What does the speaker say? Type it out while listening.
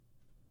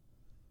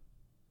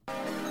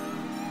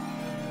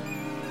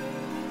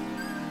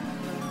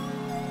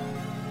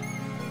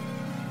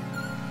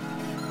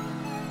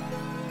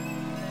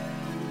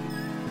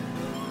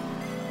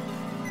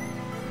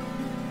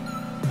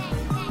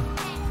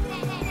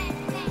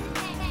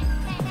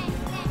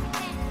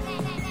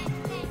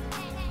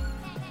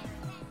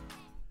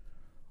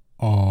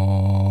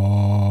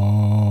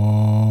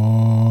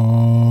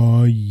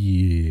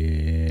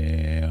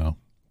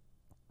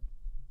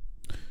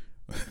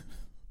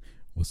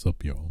What's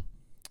up, y'all?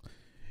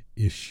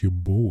 It's your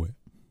boy,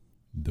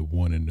 the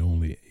one and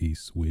only A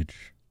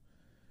Switch,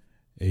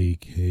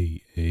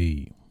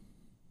 aka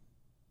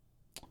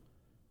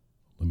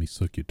Let Me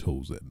Suck Your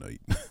Toes at Night.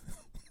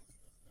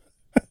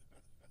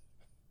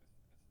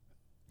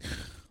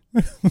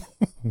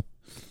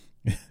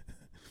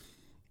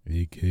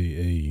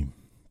 aka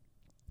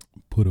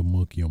Put a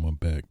Monkey on My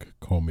Back,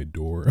 Call Me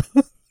Dora.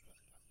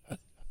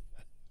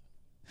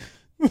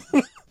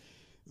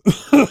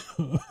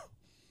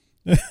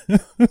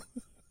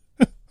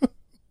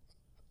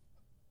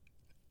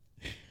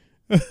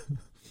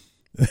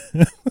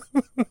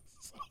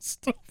 So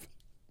stupid.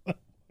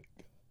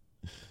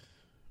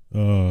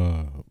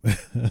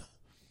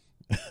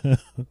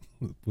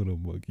 Put a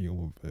monkey on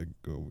my back.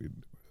 Go.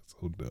 That's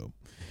so dumb.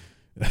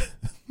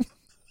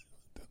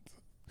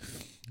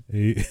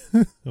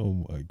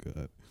 Oh my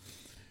god.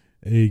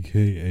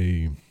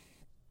 AKA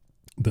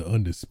the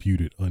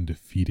undisputed,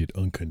 undefeated,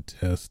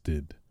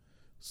 uncontested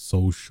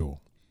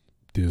social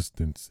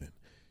distancing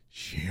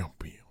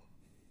champion.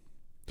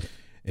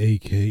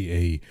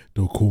 AKA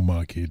the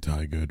Komake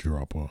Tiger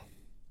Dropper.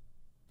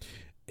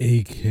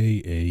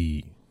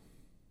 AKA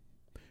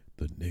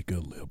the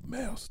Nigga Lip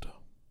Master.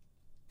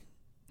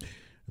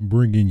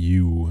 Bringing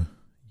you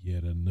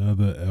yet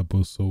another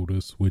episode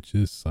of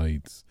Switches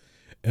Sights.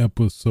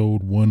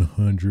 Episode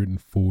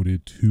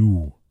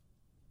 142.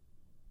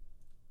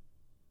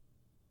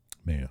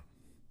 Man.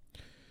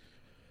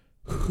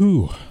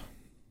 Whew.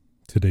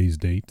 Today's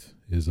date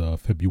is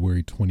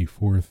February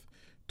 24th,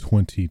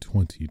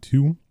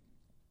 2022.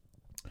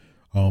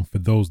 For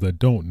those that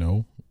don't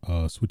know,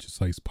 Switches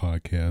Sights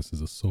podcast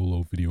is a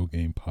solo video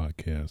game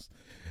podcast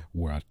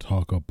where I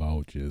talk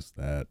about just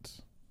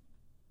that.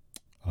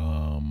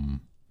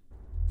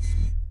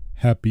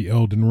 Happy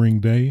Elden Ring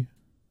Day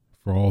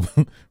for all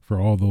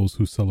those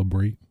who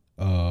celebrate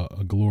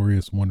a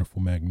glorious, wonderful,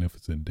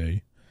 magnificent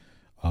day.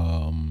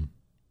 I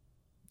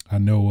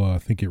know I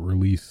think it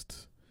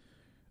released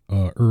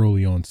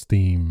early on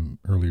Steam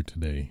earlier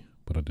today,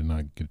 but I did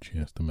not get a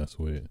chance to mess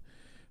with it.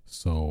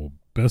 So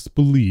best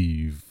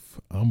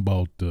believe I'm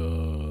about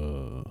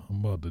to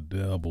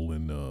dabble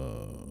in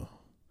I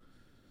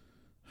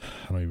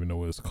don't even know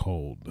what it's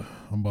called.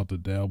 I'm about to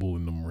dabble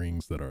in them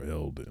rings that are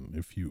Elden.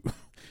 If you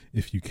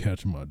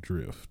catch my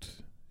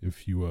drift,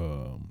 if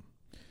you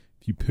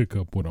pick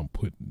up what I'm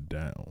putting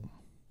down.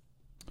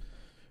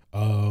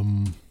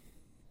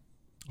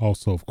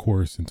 Also, of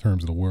course, in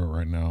terms of the world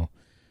right now,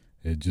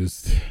 it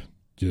just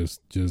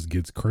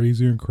gets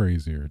crazier and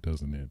crazier,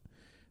 doesn't it?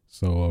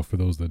 So for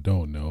those that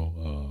don't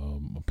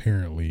know,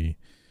 apparently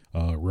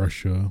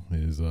Russia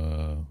is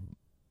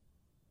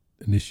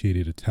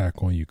initiated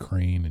attack on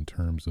Ukraine in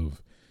terms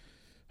of,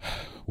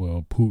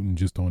 well, Putin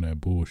just on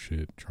that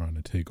bullshit trying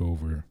to take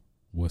over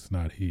what's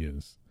not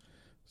his.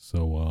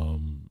 So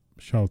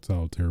shouts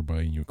out to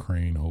everybody in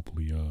Ukraine.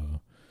 Hopefully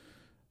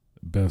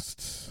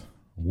best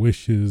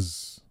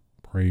wishes,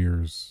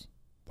 prayers,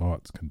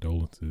 thoughts,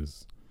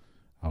 condolences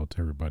out to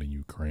everybody in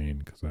Ukraine,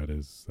 because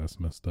that's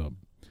messed up.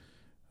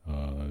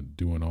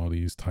 Doing all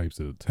these types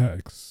of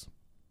attacks,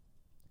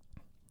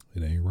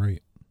 it ain't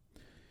right.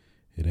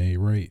 It ain't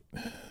right.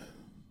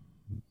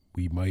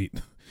 We might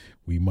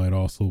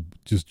also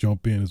just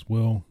jump in as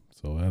well.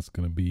 So that's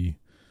gonna be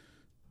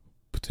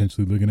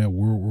potentially looking at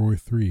World War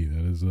III.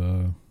 That is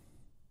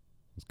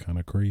it's kind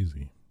of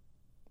crazy.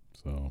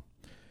 So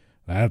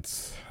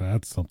that's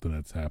something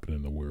that's happening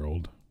in the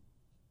world.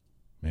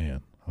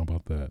 Man, how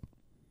about that?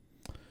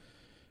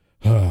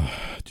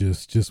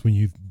 Just when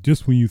you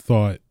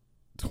thought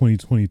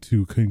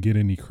 2022 couldn't get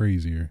any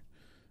crazier,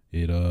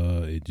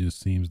 it just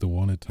seems to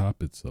want to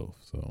top itself.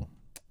 So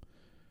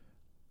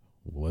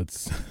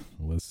let's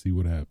see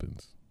what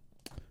happens.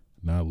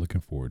 Not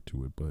looking forward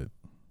to it, but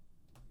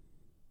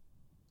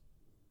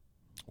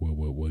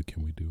what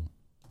can we do?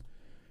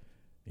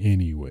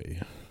 Anyway,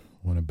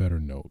 on a better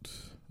note,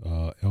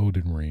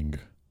 Elden Ring.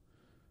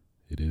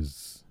 It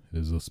is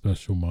a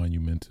special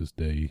monumentous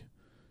day.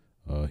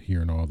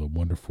 Hearing all the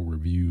wonderful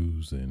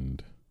reviews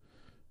and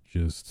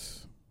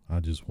I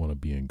just want to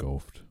be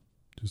engulfed.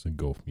 Just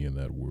engulf me in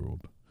that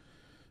world.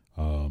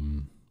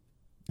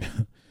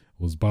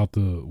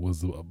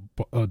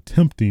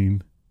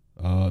 Attempting.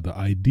 The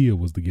idea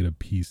was to get a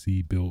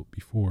PC built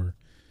before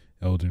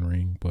Elden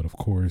Ring, but of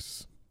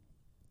course,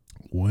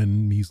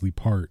 one measly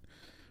part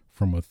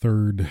from a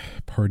third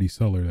party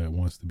seller that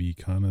wants to be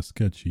kind of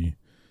sketchy,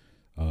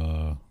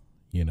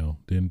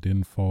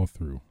 didn't fall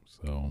through.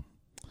 So,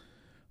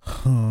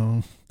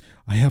 I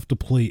have to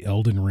play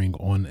Elden Ring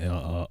on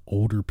a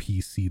older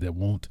PC that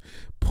won't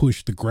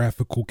push the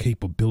graphical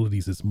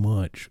capabilities as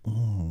much.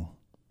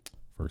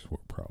 First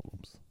world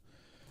problems.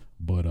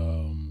 But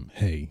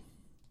hey,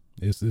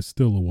 it's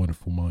still a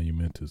wonderful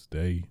monumentous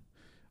day.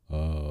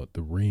 The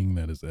ring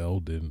that is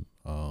Elden,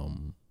 I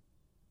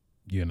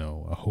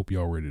hope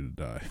y'all ready to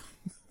die.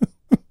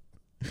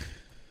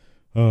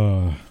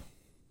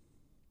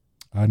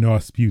 I know I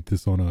spewed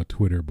this on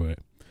Twitter, but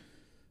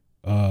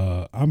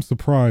I'm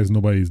surprised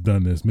nobody's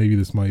done this. Maybe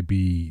this might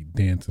be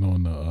dancing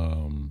on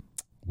the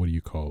what do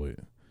you call it?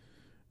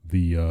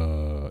 the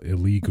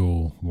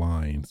illegal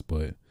lines,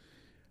 but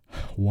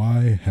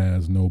why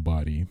has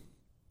nobody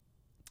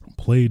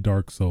played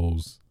Dark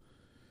Souls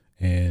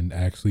and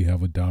actually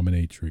have a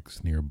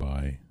dominatrix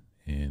nearby?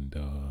 And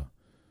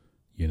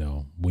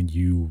when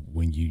you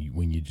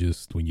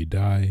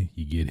die,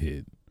 you get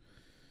hit.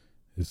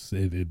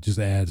 It just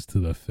adds to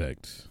the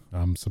effect.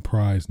 I'm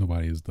surprised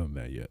nobody has done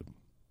that yet.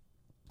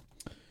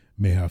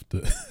 May have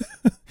to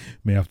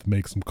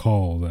make some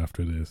calls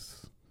after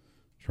this.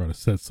 Try to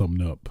set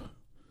something up.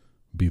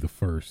 Be the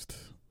first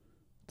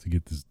to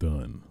get this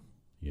done.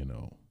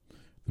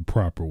 The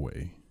proper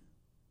way.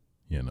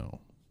 I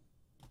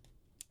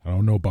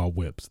don't know about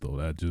whips though.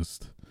 That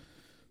just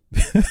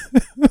I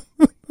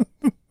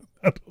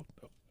don't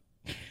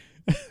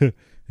know.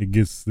 It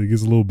gets a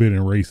little bit in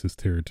racist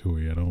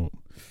territory. I don't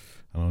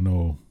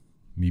know.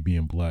 Me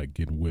being black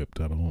getting whipped.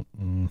 I don't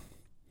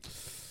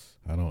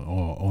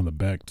on the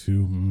back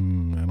too.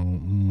 I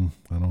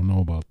don't know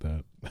about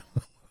that.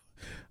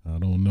 I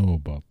don't know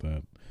about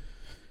that.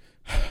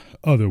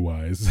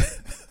 Otherwise,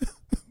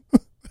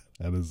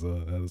 that is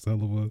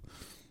hell of a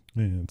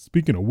man.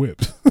 Speaking of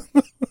whips,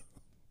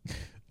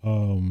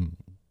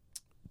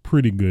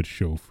 pretty good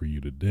show for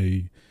you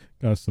today.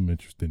 Got some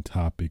interesting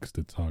topics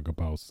to talk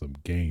about. Some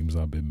games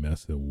I've been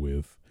messing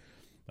with.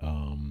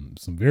 Some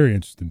very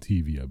interesting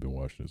TV I've been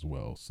watching as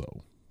well.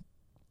 So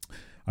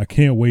I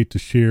can't wait to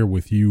share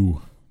with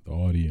you, the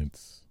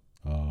audience,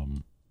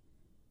 what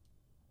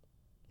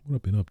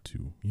I've been up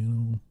to,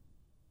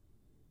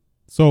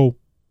 So,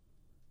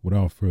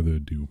 without further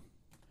ado,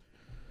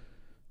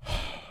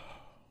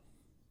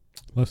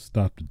 let's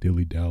stop the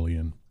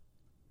dilly-dallying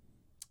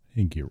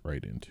and get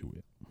right into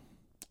it.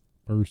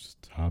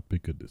 First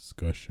topic of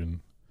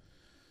discussion.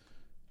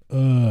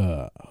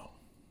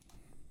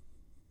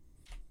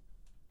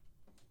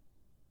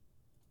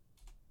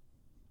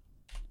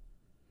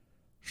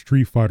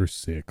 Street Fighter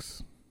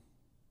 6.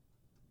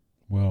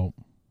 Well,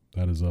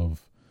 that is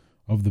of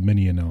the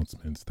many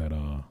announcements that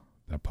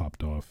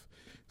popped off.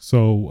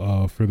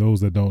 So for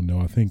those that don't know,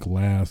 I think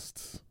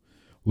last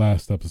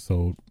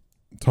episode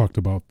talked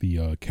about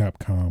the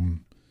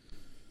Capcom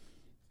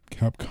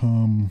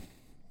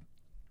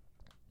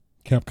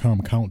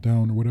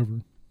countdown or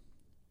whatever.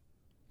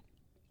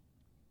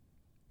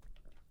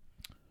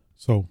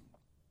 So,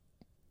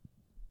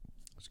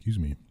 excuse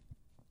me.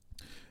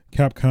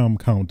 Capcom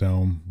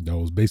countdown, that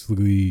was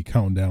basically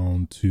counting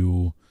down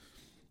to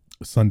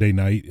Sunday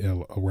night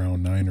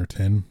around 9 or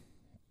 10.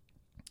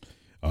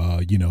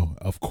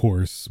 Of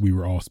course, we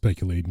were all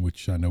speculating,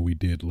 which I know we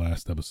did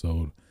last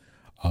episode.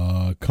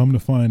 Come to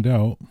find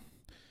out,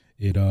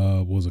 it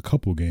was a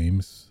couple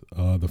games.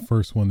 The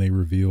first one they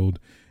revealed,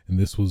 and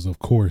this was, of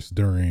course,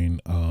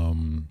 during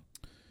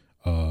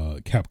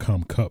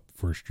Capcom Cup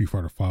for Street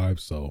Fighter V,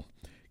 so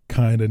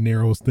kind of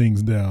narrows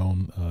things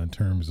down in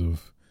terms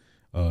of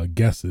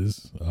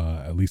guesses,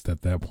 at least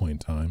at that point in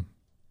time.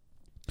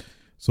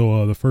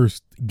 So the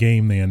first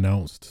game they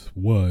announced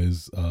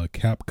was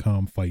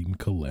Capcom Fighting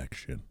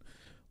Collection.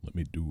 Let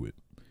me do it.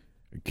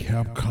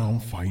 Capcom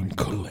Fighting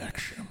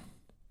Collection.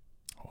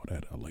 Oh,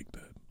 I like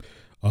that.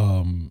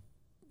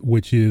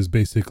 Which is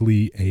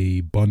basically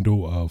a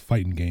bundle of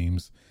fighting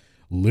games.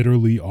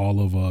 Literally all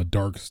of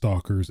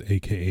Darkstalkers,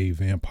 aka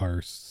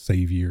Vampire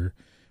Savior.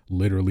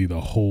 Literally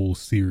the whole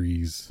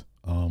series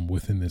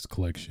within this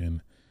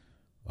collection.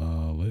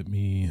 Let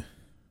me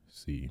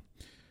see.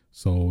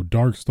 So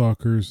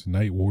Darkstalkers,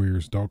 Night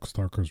Warriors,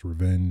 Darkstalkers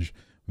Revenge,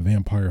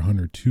 Vampire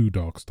Hunter 2,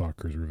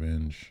 Darkstalkers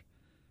Revenge.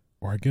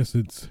 Or I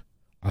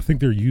think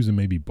they're using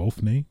maybe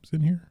both names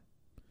in here.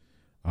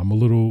 I'm a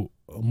little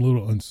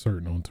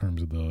uncertain on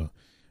terms of the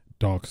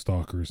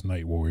Darkstalkers,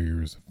 Night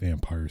Warriors,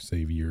 Vampire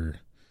Savior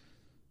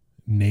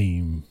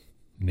name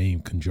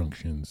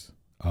conjunctions.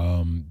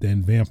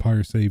 Then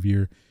Vampire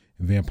Savior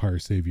and Vampire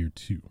Savior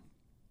 2.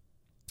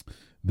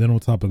 Then on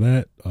top of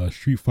that,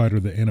 Street Fighter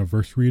the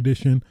Anniversary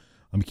Edition.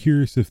 I'm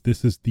curious if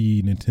this is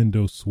the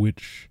Nintendo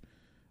Switch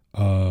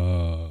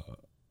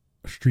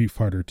Street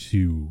Fighter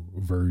 2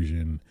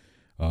 version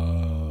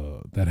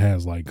that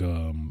has I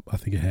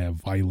think it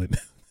had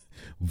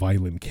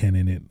Violent Ken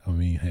in it. I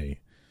mean,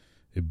 hey,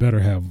 it better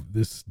have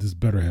this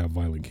better have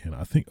Violent Ken.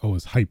 I think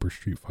it's Hyper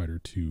Street Fighter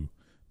 2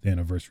 the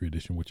Anniversary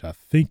Edition, which I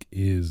think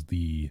is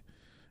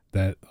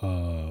that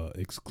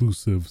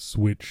exclusive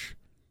Switch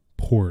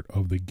port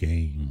of the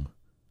game.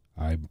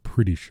 I'm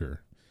pretty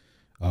sure.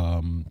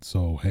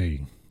 So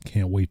hey,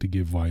 can't wait to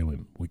get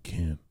violent with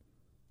Ken.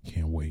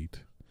 Can't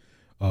wait.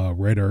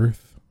 Red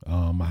Earth.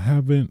 I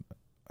haven't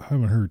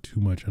heard too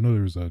much. I know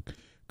there's a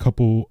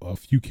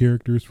few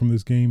characters from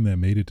this game that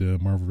made it to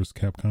Marvel vs.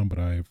 Capcom, but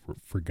I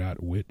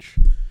forgot which.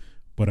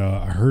 But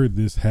I heard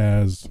this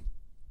has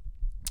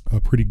a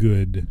pretty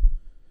good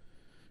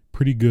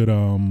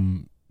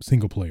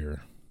single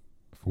player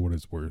for what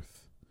it's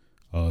worth.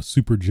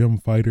 Super Gem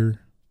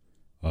Fighter.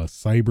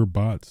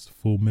 Cyberbots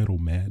Full Metal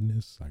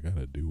Madness. I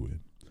gotta do it.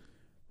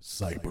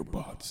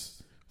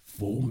 Cyberbots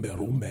Full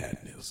Metal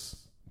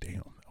Madness.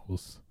 Damn, that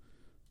was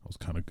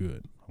kind of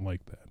good. I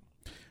like that.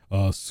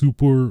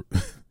 Super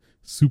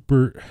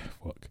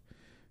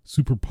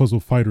Super Puzzle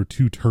Fighter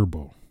 2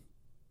 Turbo.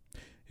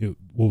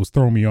 What was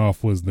throwing me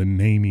off was the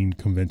naming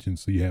convention.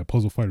 So you had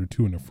Puzzle Fighter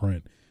 2 in the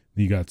front,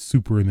 then you got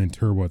Super and then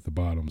Turbo at the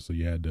bottom. So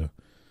you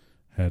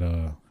I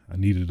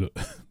needed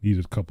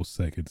needed a couple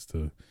seconds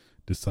to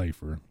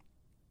decipher.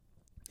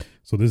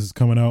 So this is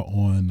coming out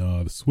on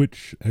the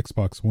Switch,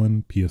 Xbox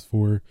One,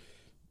 PS4.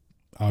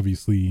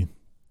 Obviously,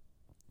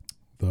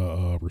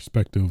 the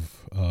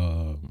respective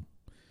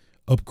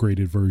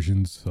upgraded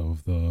versions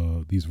of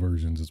these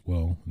versions as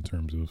well, in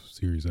terms of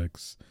Series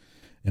X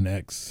and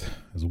X,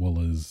 as well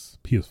as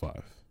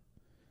PS5.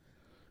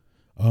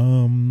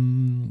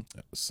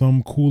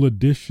 Some cool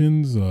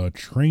additions,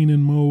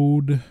 training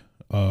mode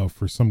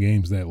for some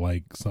games that,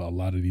 like, so a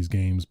lot of these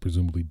games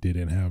presumably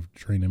didn't have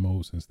training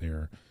mode, since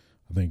they're,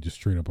 I think, just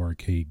straight up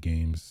arcade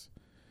games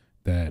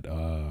that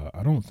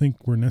I don't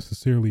think were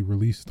necessarily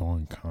released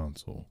on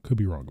console. Could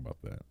be wrong about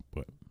that,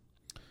 but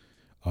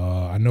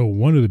I know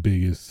one of the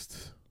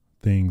biggest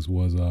things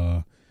was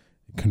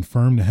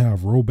confirmed to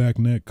have rollback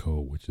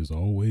netcode, which is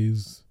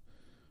always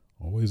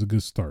a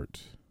good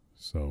start.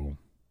 So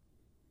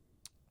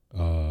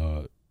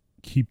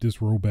keep this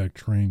rollback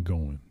train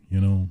going,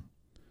 you know.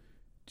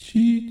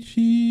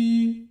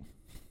 Chi.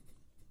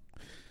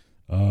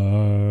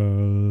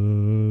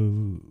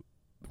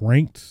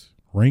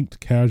 Ranked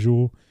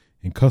casual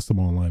and custom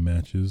online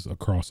matches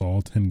across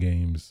all 10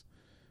 games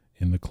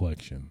in the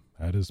collection.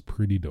 That is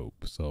pretty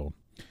dope. So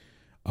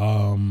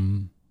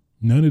none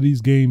of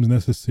these games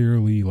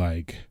necessarily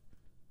like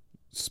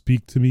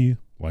speak to me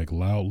like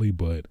loudly,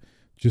 but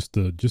just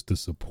to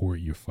support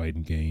your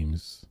fighting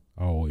games,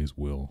 I always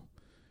will.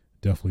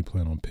 Definitely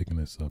plan on picking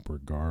this up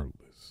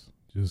regardless.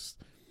 Just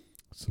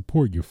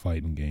support your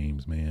fighting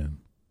games, man.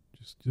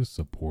 Just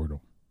support them.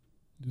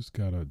 Just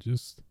gotta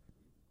just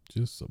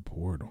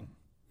support them.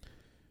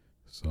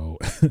 So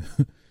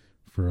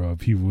for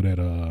people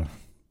that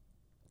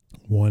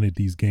wanted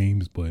these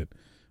games but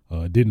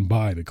didn't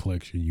buy the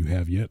collection, you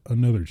have yet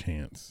another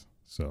chance.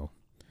 So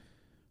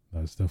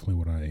that's definitely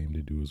what I aim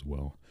to do as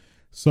well.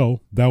 So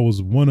that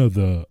was one of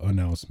the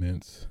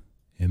announcements,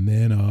 and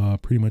then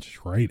pretty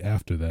much right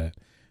after that,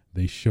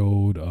 they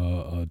showed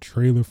a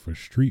trailer for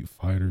Street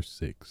Fighter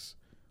 6.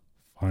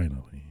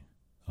 Finally.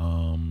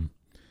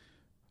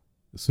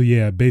 So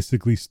yeah,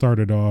 basically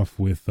started off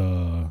with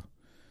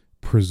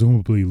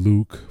presumably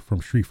Luke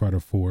from Street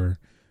Fighter 4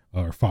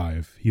 or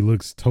 5. He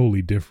looks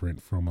totally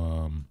different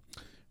from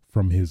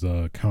his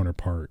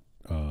counterpart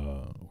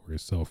or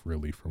himself,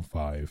 really, from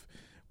 5,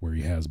 where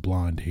he has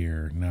blonde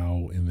hair.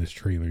 Now in this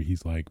trailer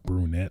he's like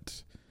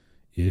brunette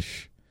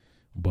ish,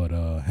 but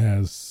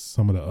has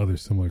some of the other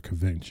similar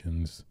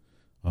conventions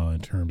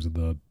in terms of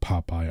the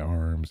Popeye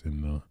arms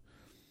and the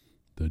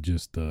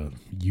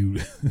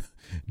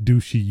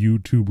douchey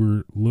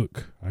YouTuber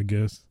look, I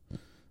guess.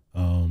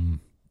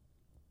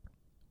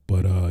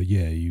 But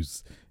yeah,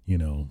 he's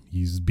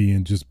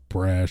being just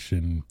brash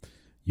and,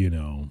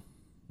 I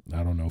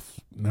don't know,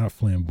 not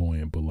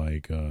flamboyant, but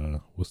like,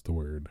 what's the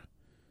word?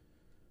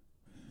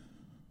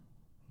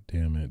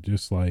 Damn it.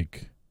 Just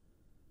like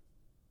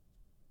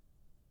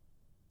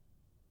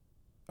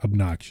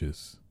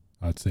obnoxious.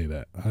 I'd say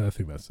that. I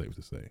think that's safe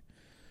to say.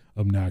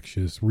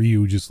 Obnoxious.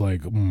 Ryu just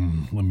like,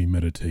 let me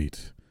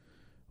meditate.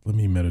 Let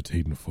me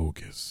meditate and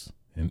focus.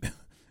 And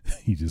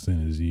he just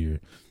in his ear,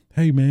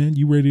 hey man,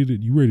 you ready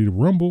to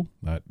rumble?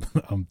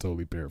 I'm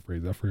totally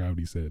paraphrasing. I forgot what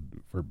he said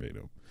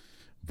verbatim.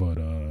 But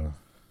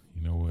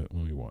you know what?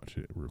 Let me watch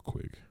it real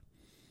quick.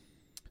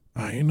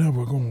 I ain't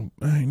never going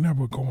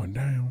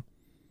down.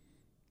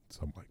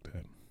 Something like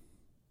that.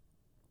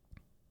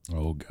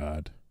 Oh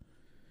God.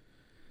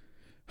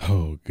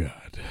 Oh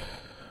God.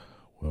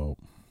 Well,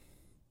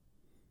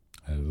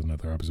 that is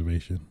another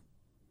observation.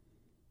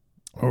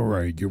 All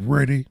right, you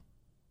ready?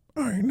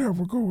 I ain't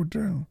never going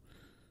down.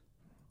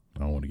 I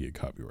don't want to get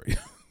copyright.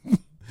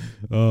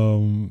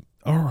 All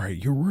right,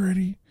 you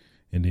ready?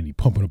 And then he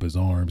pumping up his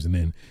arms, and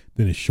then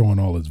it's showing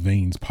all his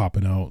veins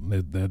popping out.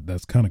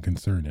 That's kind of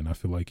concerning. I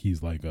feel like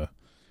he's like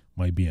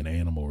might be an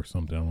animal or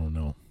something. I don't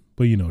know.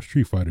 But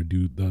Street Fighter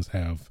dude does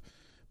have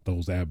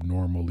those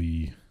abnormal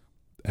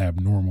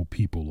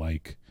people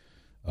like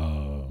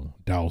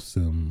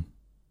Dhalsim.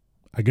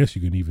 I guess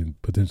you can even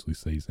potentially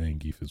say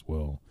Zangief as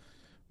well.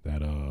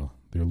 That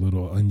they're a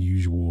little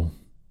unusual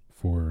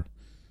for,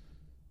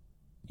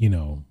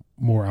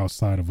 more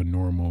outside of a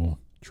normal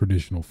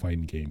traditional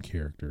fighting game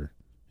character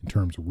in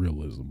terms of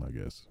realism, I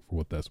guess, for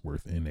what that's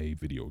worth in a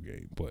video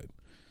game. But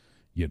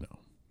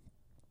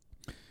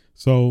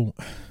so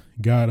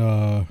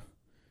got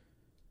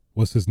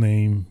what's his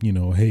name?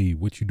 Hey,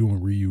 what you doing,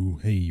 Ryu?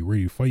 Hey, you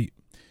ready to fight?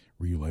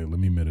 Ryu like, let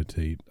me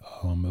meditate.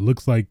 It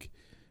looks like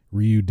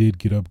Ryu did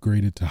get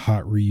upgraded to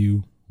Hot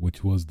Ryu,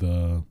 which was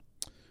the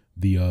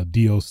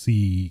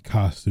DLC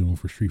costume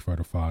for Street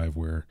Fighter 5,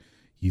 where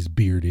he's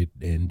bearded,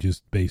 and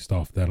just based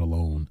off that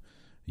alone,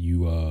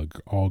 you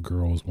all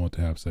girls want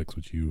to have sex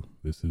with you.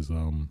 This is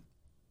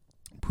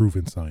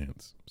proven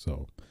science.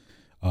 So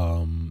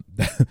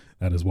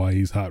that is why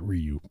he's Hot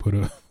Ryu. Put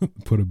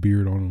a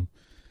beard on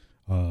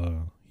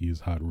him. He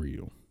is Hot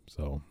Ryu.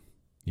 So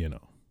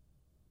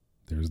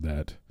there's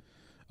that.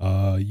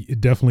 It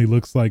definitely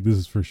looks like this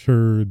is for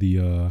sure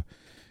the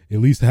at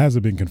least it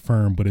hasn't been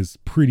confirmed, but it's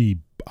pretty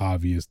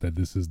obvious that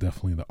this is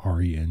definitely the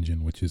RE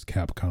engine, which is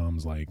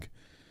Capcom's like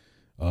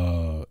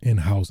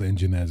in-house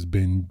engine that's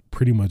been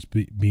pretty much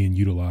being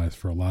utilized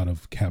for a lot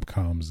of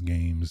Capcom's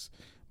games.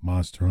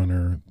 Monster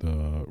Hunter,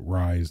 the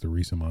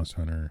recent Monster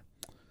Hunter,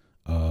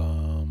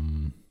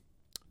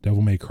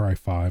 Devil May Cry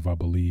 5, I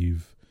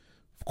believe.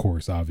 Of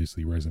course,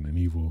 obviously Resident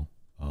Evil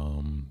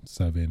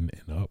 7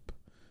 and up.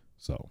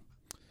 So,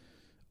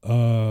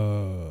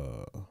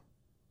 oh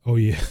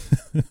yeah.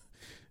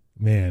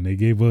 Man,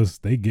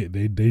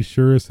 they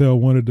sure as hell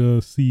wanted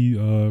to see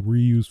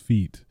Ryu's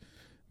feet.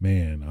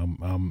 Man,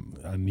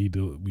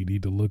 we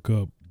need to look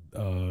up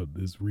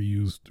this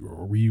Ryu's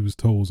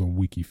toes on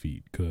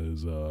WikiFeet,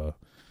 because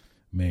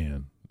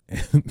man,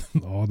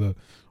 all the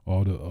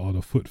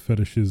foot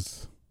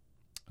fetishes.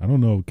 I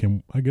don't know,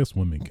 I guess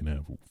women can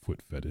have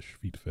feet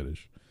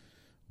fetish.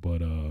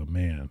 But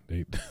man,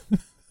 they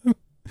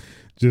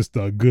just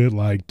a good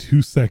like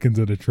 2 seconds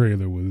of the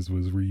trailer was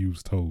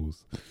Ryu's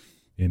toes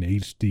in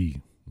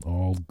HD,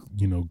 all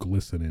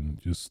glistening,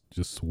 just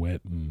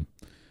sweat and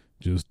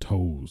just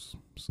toes.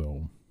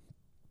 So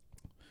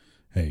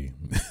hey,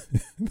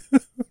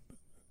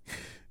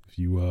 if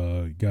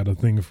you got a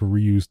thing for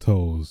Ryu's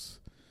toes,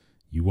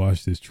 you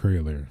watch this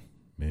trailer,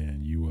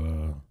 man,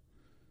 you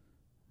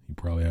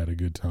probably had a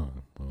good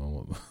time.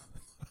 I'll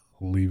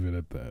leave it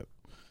at that.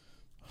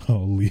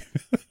 I'll leave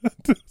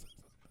it.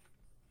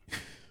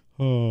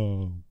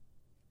 Oh.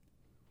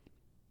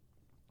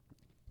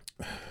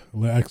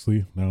 Well,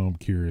 actually, now I'm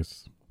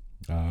curious.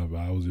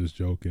 I was just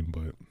joking,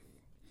 but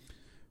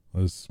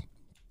I'm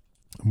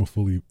gonna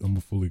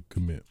fully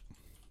commit.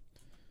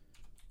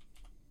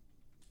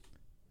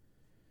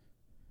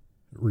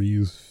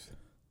 Reuse.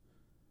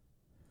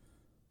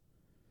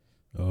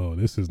 Oh,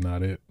 this is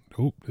not it.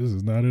 Nope, this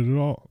is not it at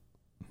all.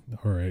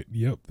 All right.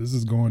 Yep, this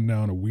is going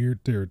down a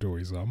weird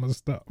territory, so I'm gonna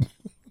stop.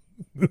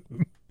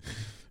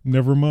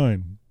 Never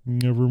mind.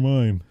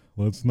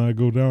 Let's not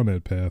go down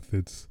that path.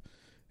 It's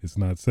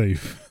not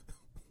safe.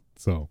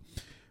 So,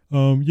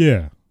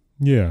 yeah.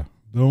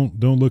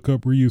 Don't look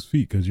up Ryu's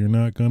feet, because you're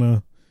not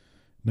gonna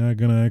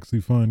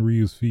actually find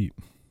Ryu's feet.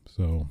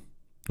 So,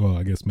 well,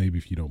 I guess maybe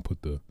if you don't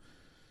put the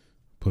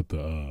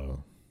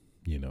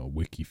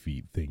wiki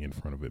feet thing in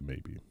front of it,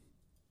 maybe.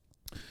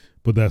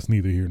 But that's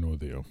neither here nor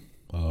there.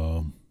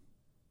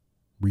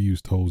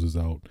 Ryu's toes is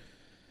out.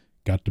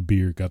 Got the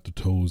beard, got the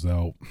toes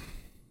out.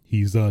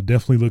 He's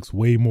definitely looks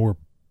way more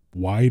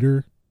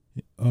wider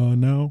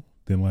now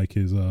than like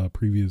his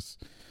previous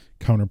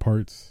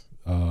counterparts.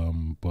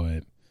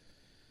 But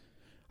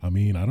I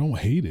mean, I don't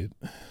hate it.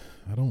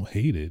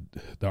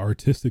 The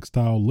artistic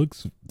style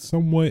looks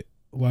somewhat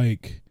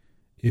like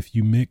if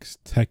you mix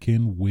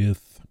Tekken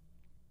with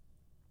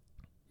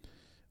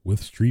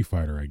Street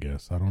Fighter, I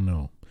guess. I don't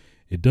know.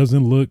 It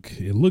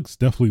looks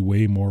definitely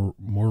way more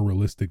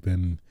realistic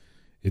than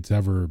it's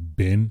ever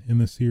been in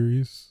the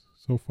series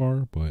so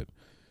far, but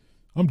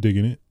I'm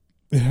digging it.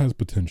 It has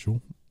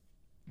potential.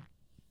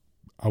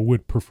 I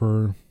would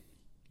prefer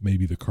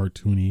maybe the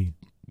cartoony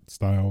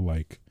style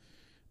like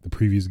the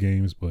previous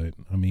games, but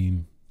I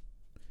mean,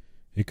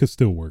 it could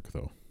still work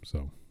though.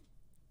 So,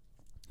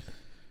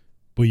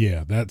 but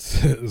yeah,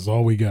 that's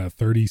all we got.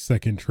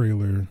 30-second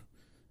trailer,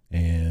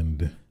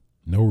 and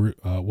no,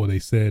 well, they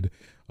said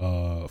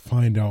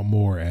find out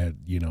more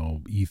at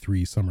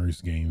E3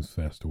 Summers Games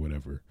Fest or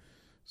whatever.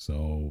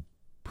 So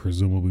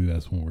presumably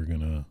that's when we're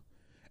gonna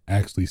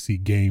actually see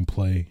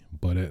gameplay,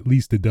 but at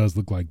least it does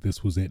look like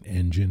this was an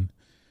engine,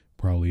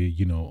 probably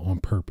on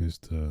purpose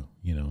to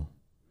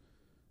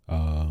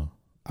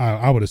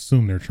I would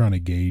assume they're trying to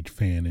gauge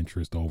fan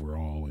interest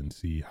overall and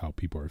see how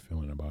people are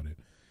feeling about it.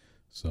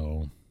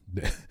 So,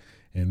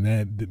 and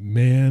that,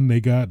 man,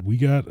 we got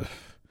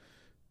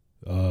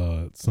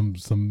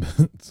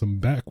some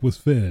back was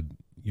fed,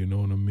 you know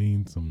what I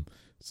mean?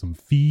 Some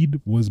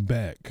feed was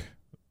back.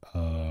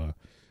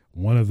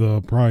 One of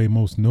the probably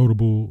most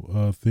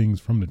notable things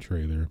from the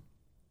trailer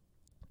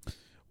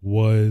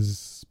was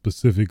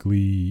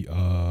specifically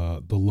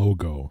the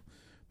logo,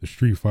 the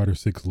Street Fighter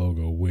 6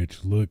 logo,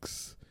 which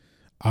looks,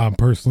 I'm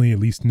personally, at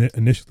least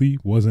initially,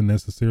 wasn't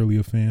necessarily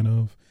a fan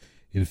of.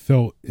 It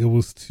felt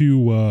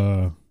too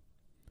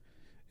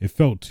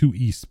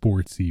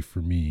esportsy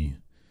for me,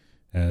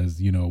 as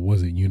it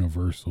wasn't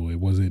universal.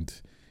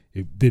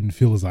 It didn't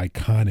feel as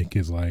iconic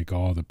as like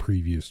all the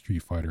previous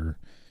Street Fighter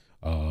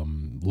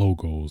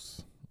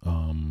logos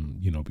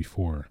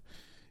before.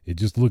 It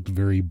just looked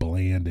very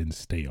bland and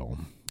stale,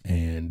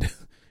 and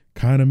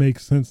kind of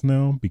makes sense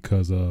now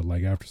because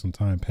like after some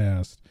time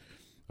passed,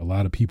 a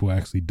lot of people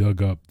actually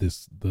dug up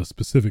the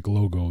specific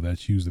logo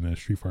that's used in that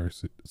Street Fighter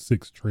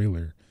 6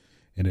 trailer,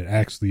 and it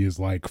actually is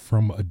like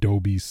from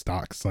Adobe's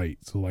stock site.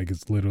 So like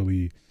it's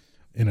literally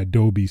an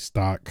Adobe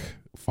stock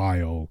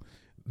file.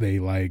 They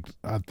I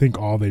think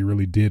all they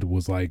really did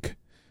was like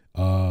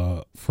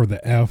for the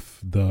F,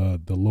 the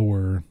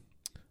lower,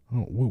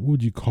 what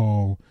would you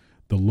call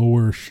the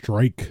lower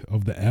strike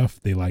of the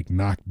F, they like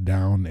knocked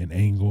down an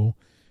angle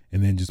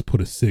and then just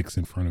put a 6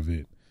 in front of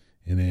it,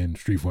 and then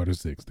Street Fighter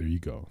 6. There you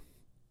go.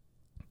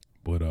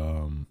 But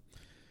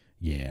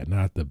yeah,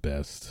 not the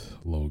best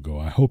logo.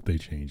 I hope they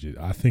change it.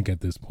 I think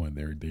at this point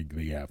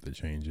they have to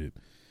change it.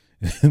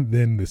 And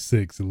then the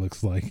 6, it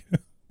looks like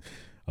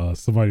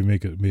somebody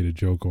made a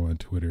joke on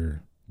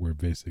Twitter where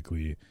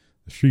basically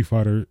the Street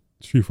Fighter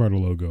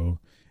logo,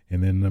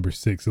 and then number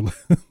 6, it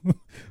looked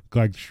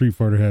like Street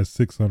Fighter has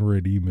 6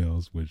 unread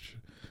emails, which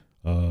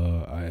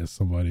I, as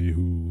somebody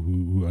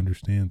who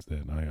understands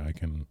that,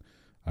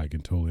 I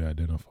can totally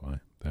identify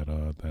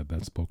that.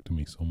 That spoke to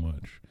me so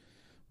much.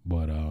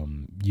 But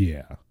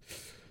yeah,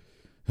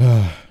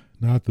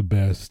 not the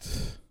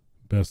best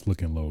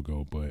looking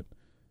logo, but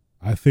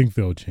I think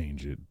they'll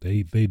change it.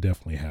 They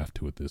definitely have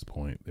to at this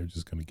point. They're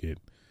just gonna get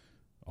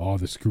all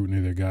the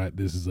scrutiny they got.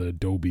 This is an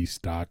Adobe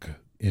stock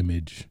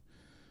image.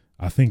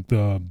 I think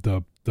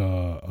the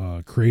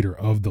creator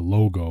of the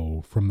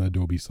logo from the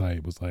Adobe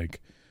site was like,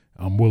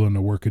 I'm willing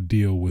to work a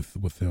deal with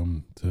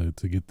them to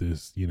get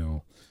this,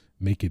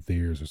 make it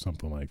theirs or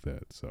something like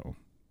that. So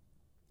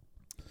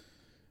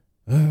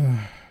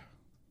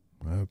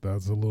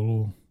that's a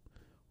little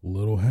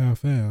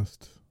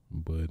half-assed,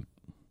 but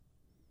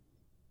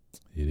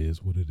it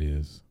is what it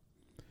is.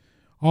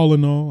 All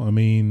in all, I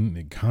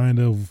mean,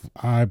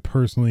 I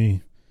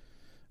personally,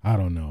 I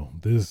don't know.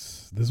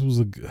 This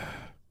was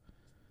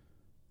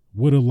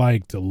would have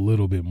liked a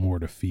little bit more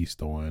to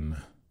feast on.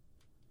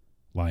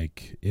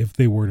 Like, if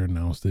they were to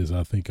announce this,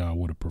 I think I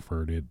would have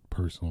preferred it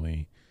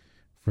personally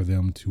for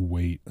them to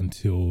wait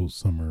until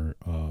Summer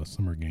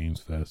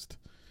Games Fest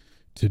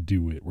to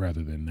do it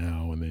rather than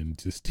now and then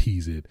just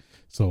tease it.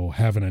 So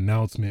have an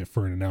announcement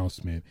for an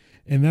announcement.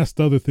 And that's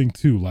the other thing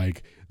too.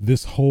 Like,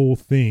 this whole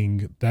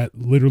thing,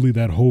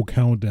 that whole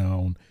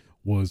countdown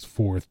was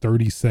for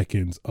 30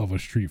 seconds of a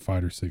Street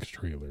Fighter 6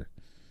 trailer,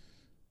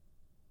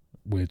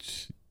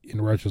 which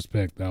in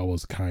retrospect, that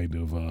was kind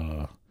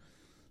of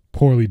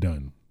poorly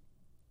done.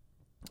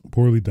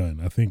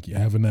 I think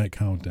having that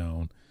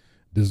countdown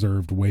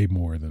deserved way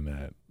more than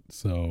that.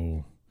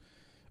 So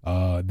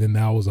then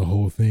that was a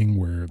whole thing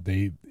where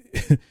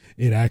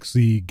it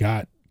actually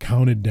got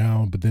counted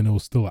down, but then it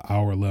was still an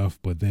hour left,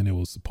 but then it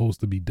was supposed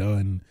to be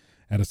done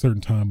at a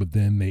certain time, but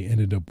then they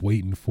ended up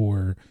waiting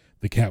for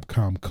the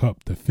Capcom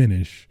Cup to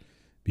finish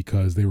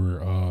because they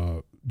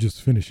were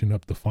just finishing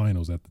up the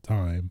finals at the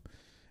time.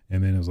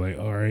 And then it was like,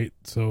 all right,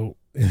 so,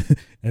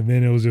 and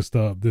then it was just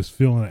this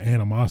feeling of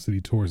animosity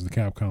towards the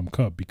Capcom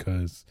Cup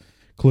because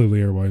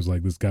clearly everybody's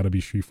like, this got to be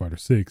Street Fighter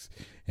 6.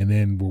 And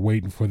then we're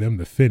waiting for them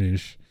to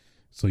finish.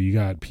 So you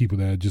got people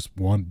that just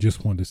want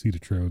to see the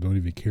trailer, don't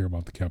even care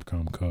about the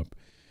Capcom Cup,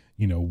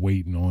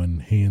 waiting on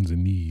hands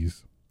and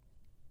knees.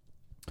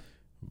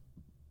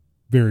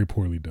 Very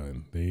poorly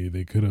done.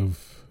 They could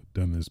have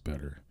done this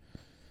better.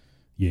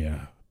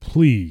 Yeah,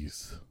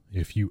 please,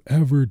 if you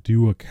ever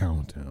do a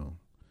countdown,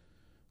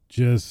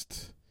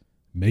 just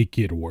make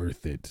it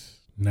worth it.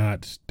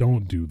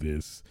 Don't do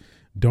this.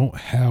 Don't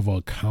have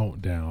a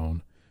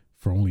countdown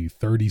for only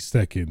 30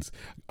 seconds.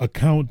 A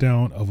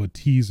countdown of a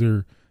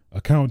teaser,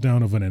 a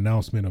countdown of an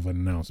announcement,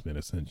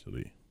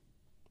 essentially.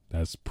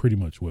 That's pretty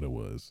much what it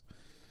was.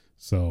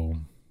 So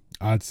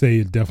I'd say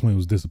it definitely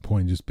was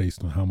disappointing just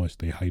based on how much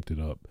they hyped it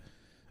up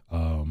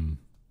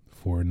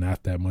for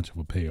not that much of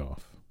a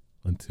payoff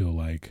until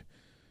like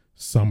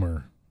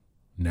summer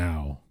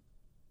now,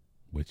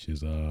 which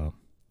is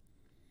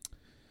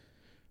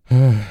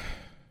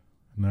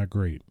not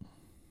great.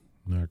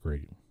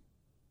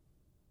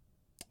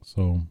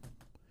 So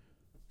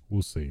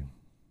we'll see.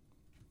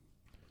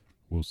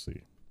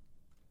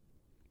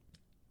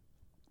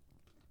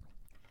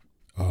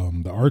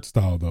 The art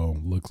style though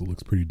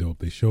looks pretty dope.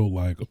 They showed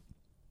like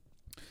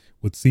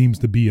what seems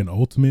to be an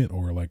ultimate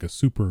or like a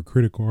super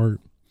critical art,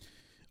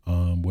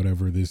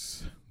 whatever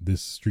this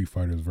Street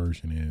Fighter's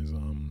version is.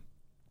 I'm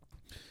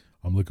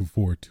looking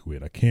forward to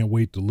it. I can't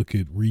wait to look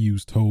at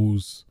Ryu's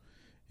toes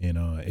in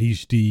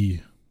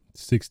HD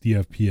 60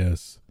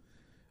 FPS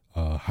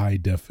high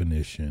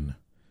definition.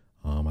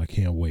 I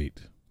can't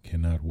wait.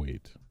 Cannot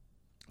wait.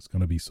 It's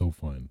gonna be so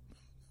fun.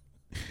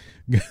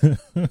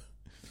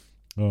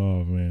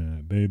 Oh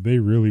man, they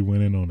really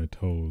went in on the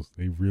toes.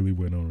 They really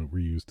went on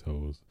Ryu's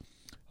toes.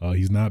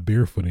 He's not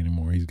barefoot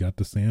anymore. He's got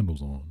the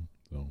sandals on.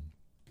 So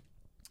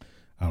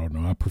I don't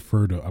know. I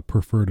prefer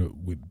to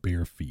with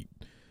bare feet.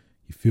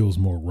 He feels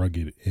more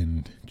rugged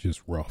and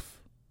just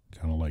rough,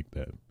 kind of like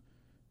that,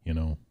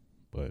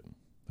 But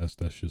that's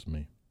just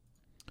me.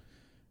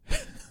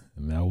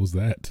 And that was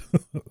that.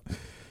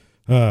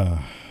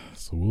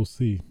 So we'll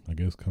see. I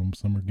guess come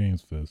Summer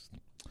Games Fest.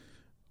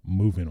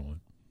 Moving on.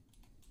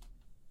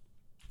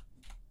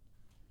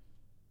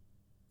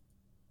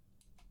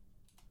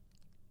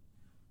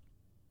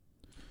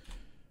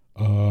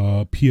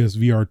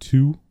 PSVR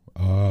 2.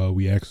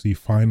 We actually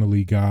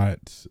finally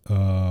got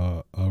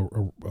a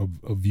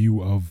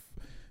view of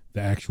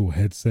the actual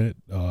headset.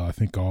 I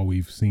think all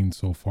we've seen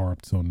so far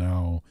up till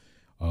now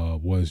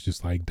was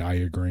just like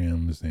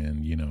diagrams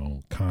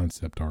and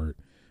concept art,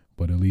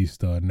 but at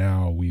least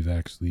now we've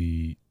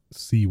actually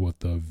see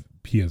what the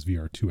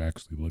PSVR 2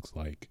 actually looks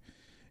like.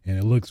 And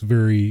it looks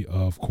very,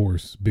 of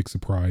course, big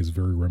surprise,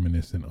 very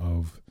reminiscent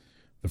of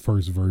the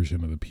first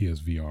version of the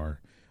PSVR,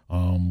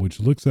 which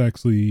looks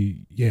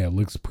actually, yeah, it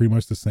looks pretty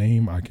much the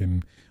same. I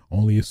can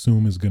only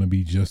assume is going to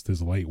be just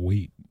as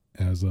lightweight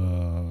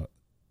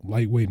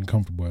and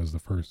comfortable as the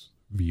first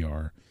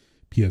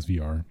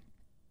PSVR.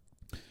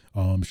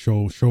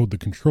 Showed the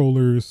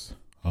controllers.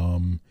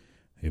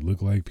 They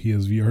look like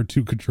PSVR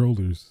 2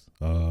 controllers.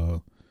 I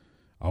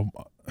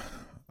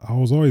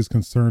was always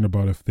concerned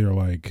about if they're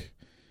like,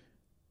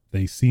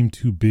 they seem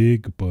too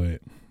big,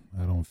 but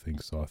I don't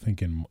think so. I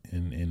think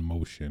in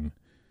motion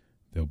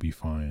they'll be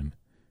fine.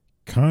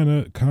 Kind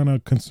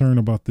of concerned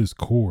about this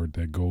cord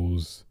that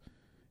goes.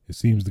 It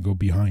seems to go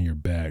behind your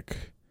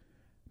back.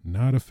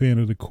 Not a fan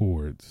of the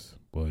cords,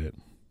 but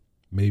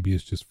maybe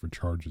it's just for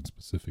charging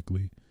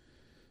specifically.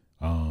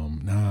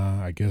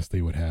 I guess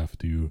they would have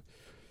to.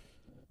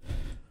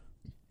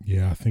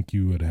 Yeah, I think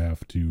you would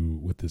have to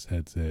with this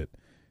headset.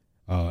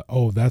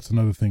 That's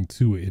another thing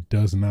too. It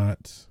does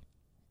not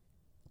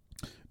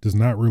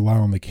rely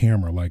on the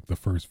camera like the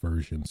first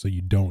version, so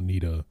you don't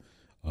need a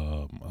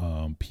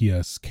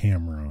PS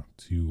camera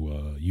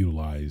to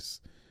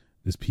utilize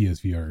this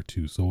PSVR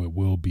 2. So it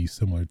will be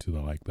similar to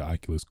the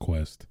Oculus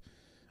Quest,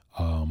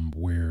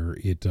 where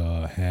it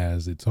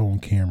has its own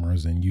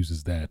cameras and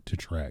uses that to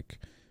track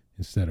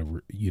instead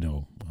of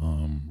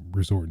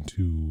resorting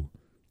to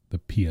the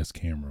PS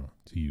camera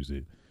to use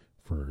it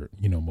for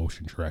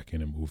motion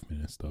tracking and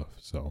movement and stuff.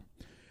 So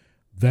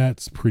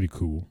that's pretty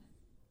cool.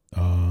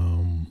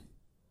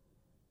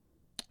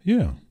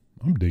 Yeah,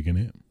 I'm digging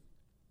it.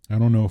 I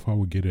don't know if I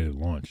would get it at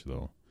launch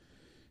though.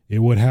 It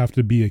would have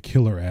to be a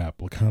killer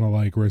app, kind of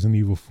like Resident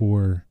Evil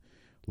 4.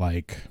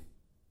 Like,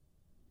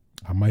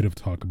 I might have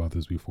talked about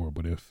this before,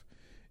 but if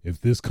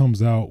this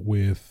comes out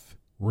with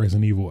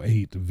Resident Evil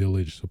 8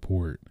 Village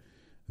support,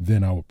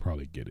 then I would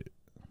probably get it.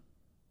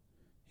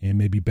 And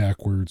maybe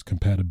backwards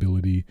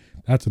compatibility.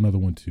 That's another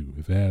one too.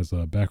 If it has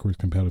backwards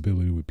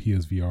compatibility with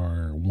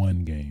PSVR 1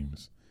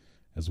 games,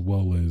 as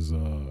well as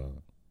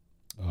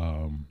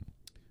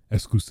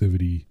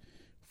exclusivity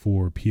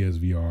for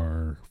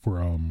PSVR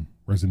for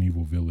Resident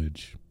Evil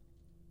Village,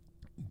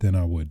 then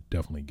I would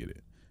definitely get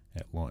it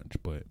at launch.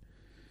 But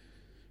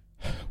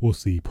we'll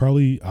see.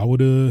 Probably I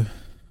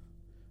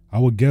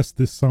would guess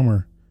this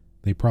summer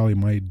they probably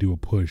might do a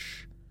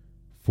push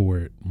for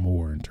it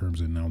more in terms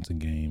of announcing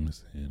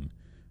games, and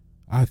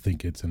I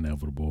think it's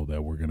inevitable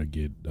that we're gonna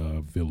get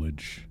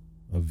Village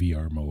a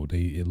VR mode.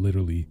 It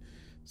literally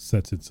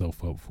sets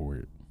itself up for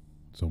it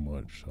so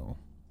much. So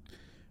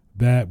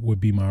that would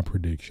be my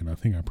prediction. I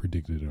think I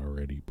predicted it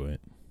already,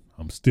 but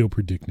I'm still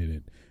predicting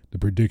it. The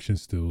prediction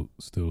still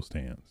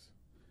stands.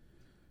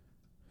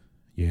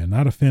 Yeah,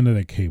 not a fan of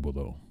that cable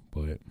though.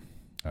 But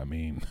I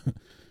mean,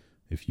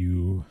 with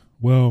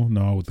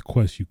the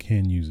Quest you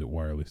can use it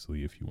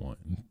wirelessly if you want,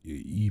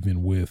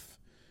 even with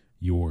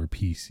your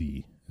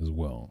PC as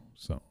well.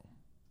 So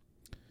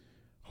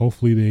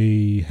hopefully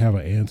they have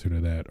an answer to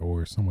that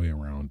or some way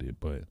around it.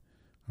 But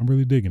I'm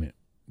really digging it.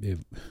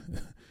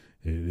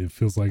 It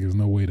feels like there's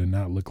no way to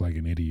not look like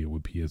an idiot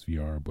with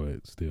PSVR,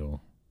 but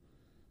still,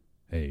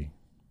 hey,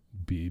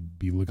 be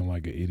looking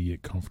like an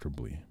idiot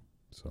comfortably.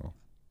 So,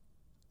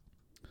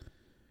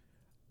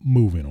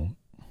 moving on.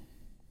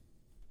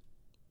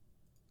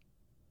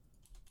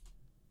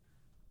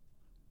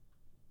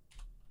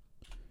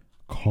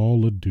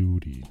 Call of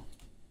Duty.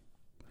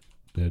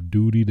 That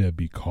duty that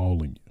be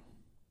calling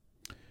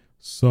you.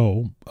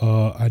 So,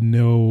 I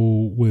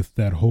know with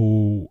that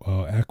whole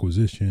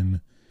acquisition,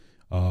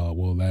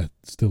 that's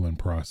still in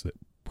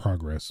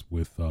progress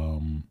with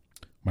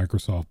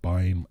Microsoft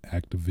buying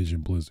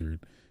Activision Blizzard,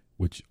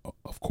 which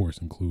of course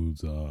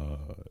includes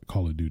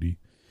Call of Duty.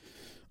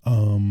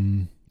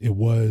 It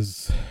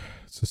was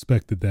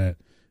suspected that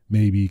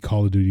maybe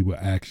Call of Duty would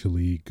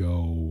actually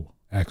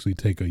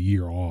take a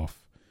year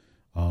off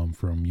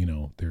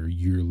from their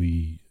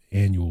yearly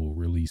annual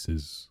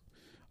releases,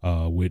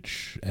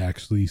 which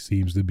actually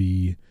seems to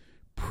be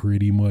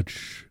pretty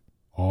much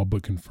all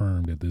but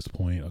confirmed at this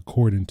point,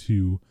 according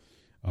to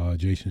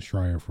Jason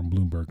Schreier from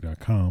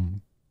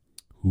Bloomberg.com,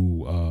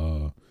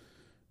 who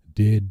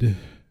did,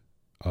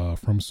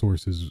 from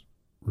sources,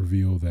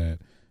 reveal that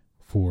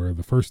for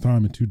the first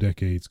time in 2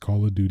 decades,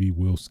 Call of Duty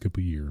will skip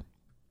a year.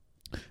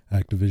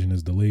 Activision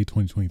has delayed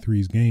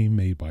 2023's game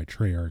made by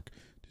Treyarch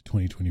to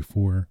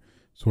 2024.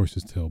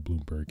 Sources tell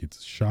Bloomberg it's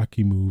a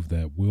shocking move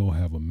that will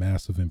have a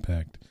massive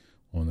impact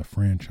on the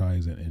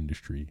franchise and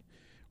industry,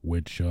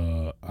 which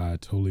I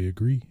totally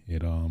agree.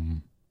 It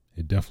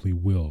definitely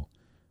will.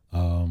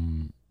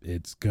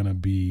 It's gonna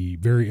be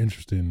very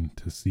interesting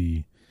to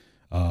see,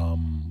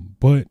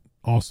 but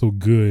also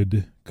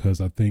good,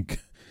 because I think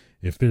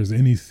if there's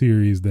any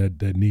series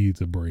that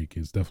needs a break,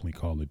 it's definitely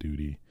Call of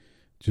Duty.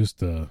 Just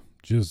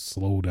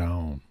slow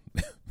down.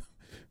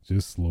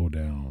 Just slow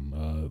down.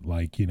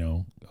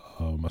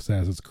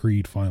 Assassin's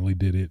Creed finally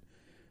did it,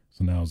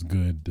 so now it's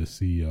good to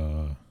see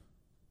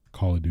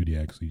Call of Duty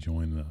actually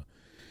join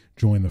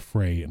the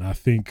fray. And I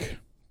think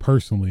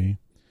personally,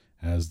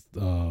 as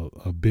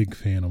a big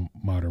fan of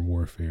Modern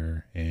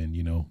Warfare, and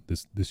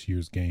this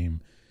year's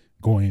game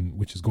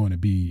which is going to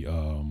be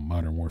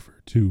Modern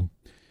Warfare 2,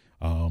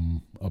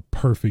 a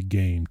perfect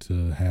game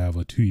to have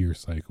a 2-year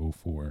cycle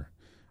for,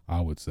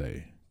 I would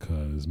say,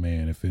 because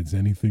man, if it's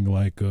anything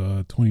like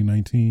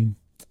 2019,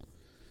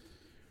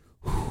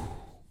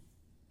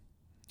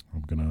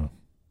 I'm gonna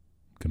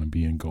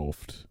be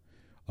engulfed.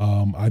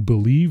 I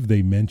believe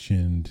they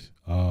mentioned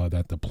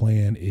that the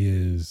plan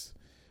is,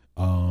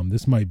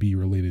 this might be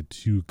related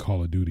to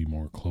Call of Duty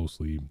more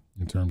closely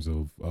in terms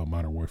of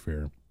Modern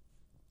Warfare,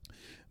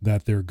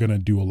 that they're gonna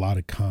do a lot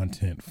of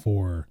content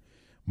for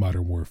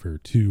Modern Warfare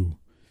 2.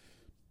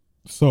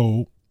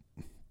 So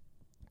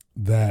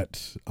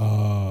that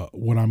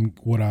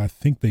what I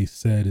think they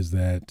said is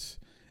that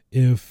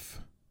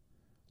if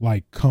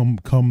like come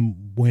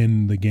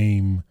when the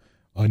game,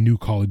 a new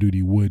Call of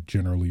Duty would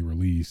generally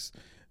release,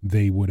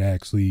 they would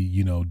actually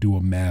do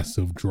a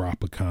massive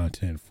drop of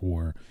content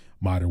for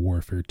Modern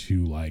Warfare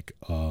 2, like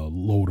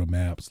load of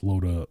maps,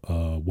 load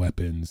of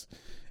weapons,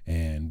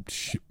 and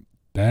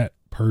that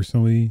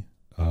personally,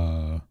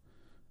 I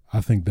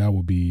think that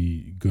would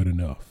be good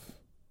enough.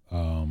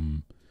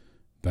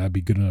 That'd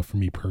be good enough for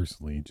me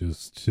personally.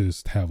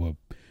 Just have a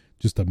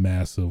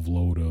massive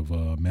load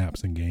of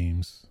maps and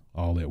games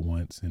all at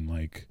once, and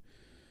like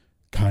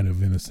kind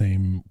of in the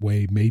same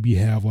way, maybe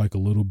have like a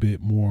little bit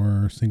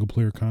more single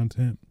player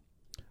content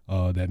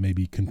that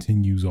maybe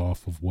continues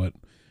off of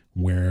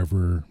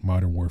wherever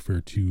Modern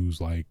Warfare 2's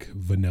like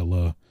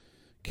vanilla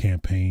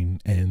campaign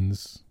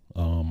ends.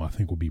 I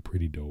think will be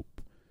pretty dope.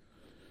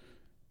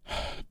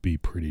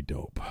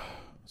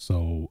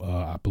 So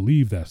I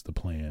believe that's the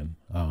plan.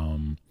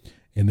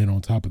 And then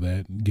on top of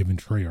that, giving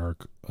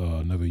Treyarch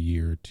another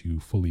year to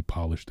fully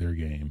polish their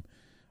game,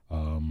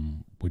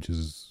 which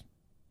is,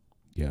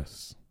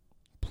 yes,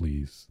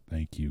 please,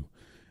 thank you.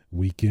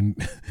 We can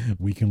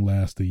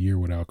last a year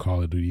without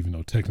Call of Duty, even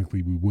though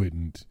technically we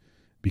wouldn't,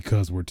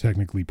 because we're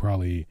technically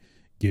probably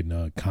getting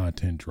a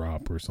content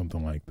drop or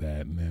something like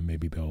that, and then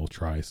maybe they'll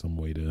try some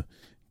way to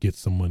get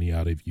some money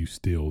out of you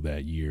still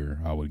that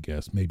year. I would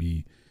guess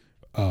maybe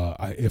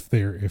if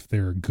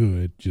they're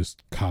good,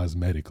 just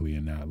cosmetically,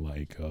 and not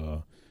like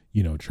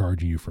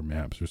charging you for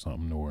maps or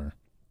something, or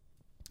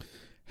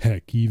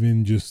heck,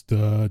 even just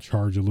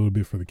charge a little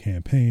bit for the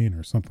campaign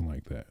or something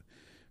like that.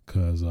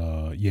 Because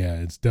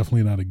it's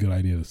definitely not a good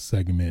idea to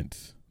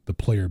segment the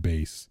player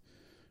base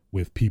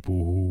with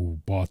people who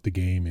bought the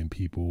game and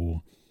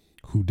people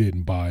who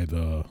didn't buy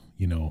the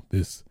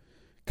this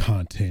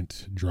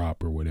content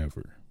drop or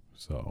whatever.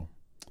 So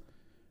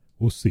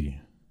we'll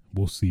see.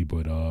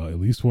 But at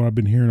least what I've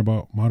been hearing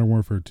about Modern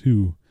Warfare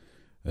 2,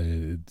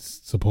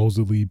 it's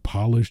supposedly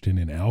polished and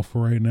in alpha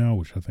right now,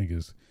 which I think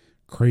is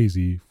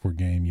crazy for a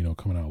game,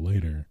 coming out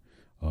later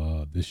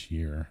this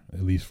year,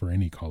 at least for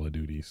any Call of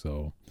Duty.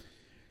 So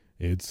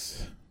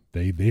it's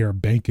they are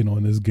banking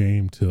on this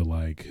game to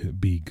like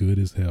be good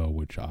as hell,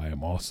 which I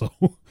am also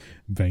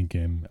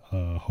banking.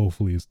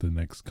 Hopefully it's the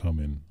next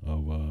coming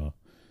of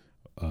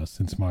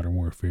since Modern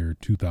Warfare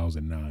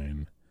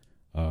 2009.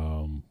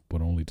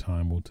 But only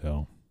time will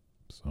tell.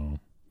 So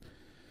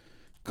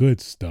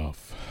good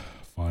stuff.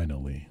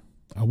 Finally,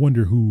 I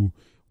wonder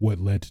what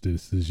led to the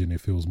decision.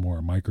 If it was more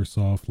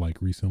Microsoft,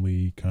 like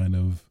recently kind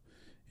of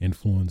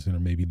influencing, or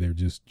maybe they're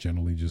just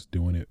generally just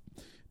doing it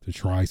to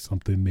try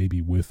something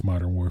maybe with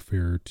Modern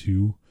Warfare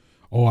 2.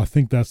 Oh, I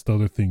think that's the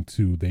other thing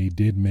too. They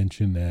did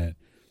mention that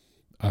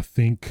I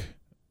think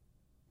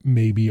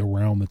maybe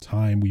around the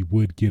time we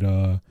would get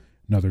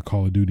another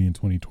Call of Duty in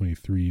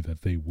 2023,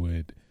 that they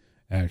would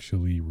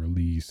actually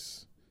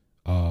release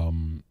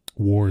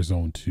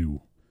Warzone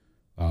 2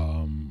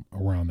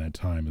 around that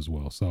time as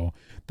well. So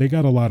they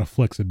got a lot of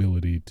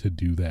flexibility to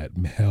do that.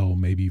 Hell,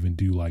 maybe even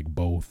do like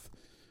both,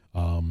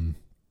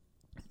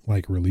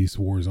 like release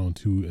Warzone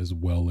 2 as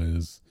well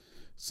as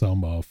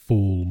some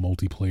full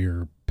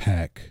multiplayer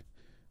pack,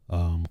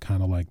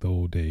 kind of like the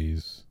old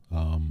days.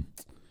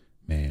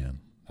 Man,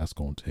 that's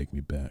gonna take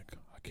me back.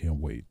 I can't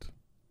wait.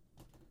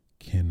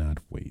 Cannot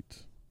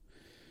wait.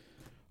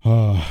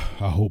 I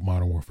hope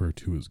Modern Warfare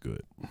 2 is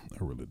good. I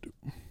really do.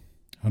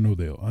 I know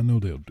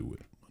they'll do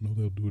it. I know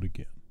they'll do it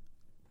again.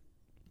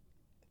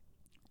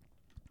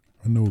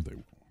 I know they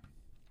will.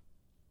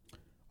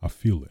 I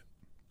feel it.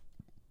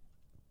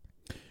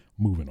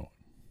 Moving on.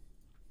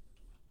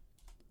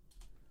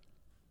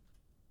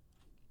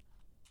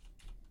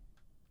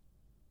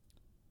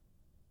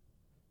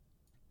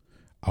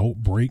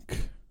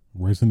 Outbreak,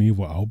 Resident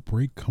Evil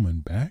Outbreak coming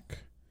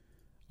back?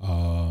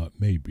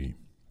 Maybe.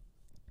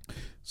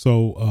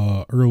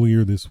 So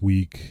earlier this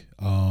week,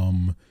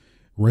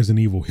 Resident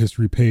Evil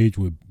history page,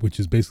 which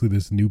is basically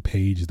this new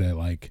page that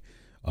like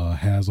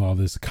has all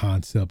this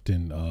concept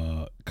and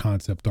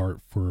concept art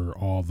for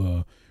all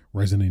the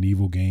Resident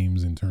Evil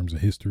games in terms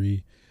of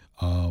history.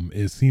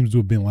 It seems to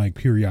have been like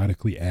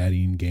periodically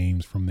adding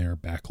games from their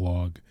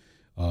backlog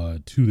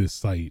to this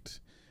site.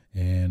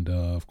 And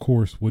of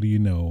course, what do you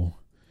know?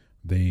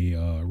 They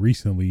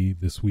recently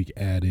this week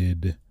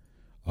added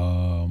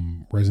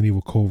Resident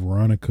Evil Code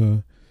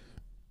Veronica,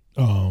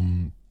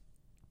 um,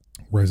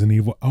 Resident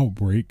Evil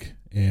Outbreak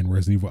and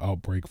Resident Evil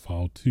Outbreak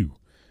File 2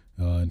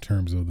 in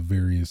terms of the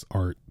various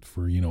art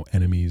for,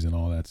 enemies and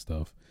all that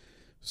stuff.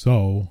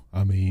 So,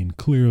 I mean,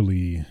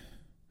 clearly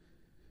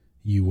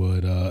you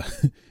would,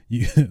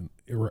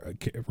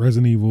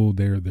 Resident Evil,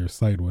 their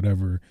site,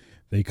 whatever,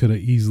 they could have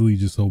easily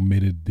just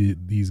omitted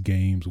these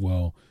games.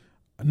 Well,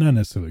 not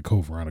necessarily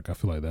Code Veronica. I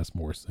feel like that's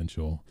more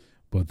essential,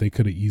 but they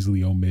could have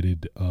easily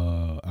omitted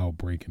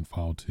Outbreak and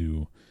File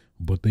 2,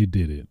 but they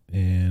did it.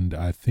 And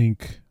I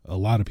think a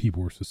lot of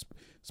people were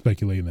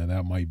speculating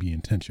that might be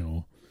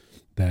intentional,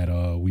 that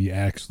we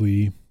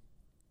actually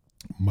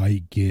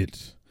might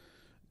get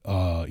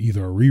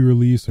either a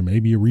re-release or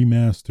maybe a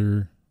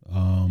remaster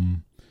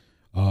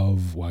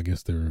of, well, I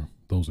guess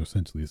those are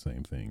essentially the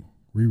same thing.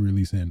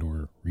 Re-release and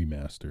or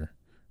remaster.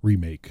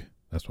 Remake.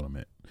 That's what I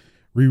meant.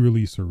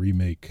 Re-release or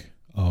remake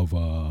of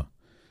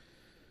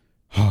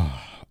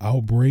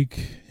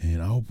Outbreak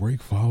and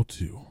Outbreak File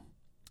 2.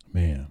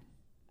 Man.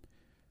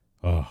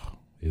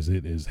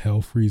 Is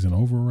hell freezing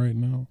over right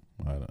now?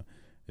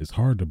 It's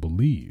hard to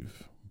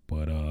believe,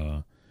 but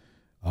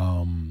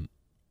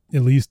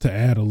at least to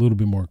add a little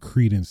bit more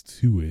credence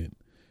to it,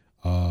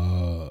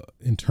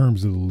 in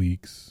terms of the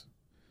leaks,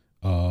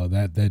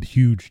 that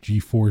huge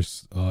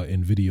GeForce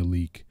NVIDIA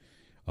leak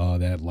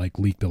that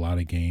leaked a lot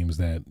of games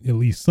that at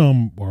least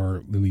some, or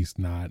at least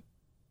not,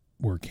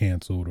 were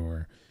canceled,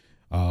 or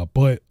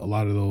but a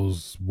lot of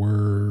those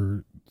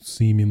were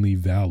seemingly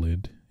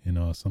valid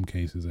in some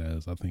cases,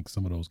 as I think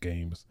some of those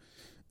games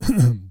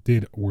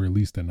were at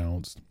least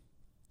announced.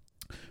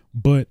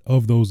 But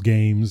of those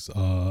games,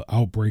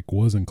 Outbreak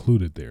was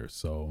included there,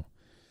 so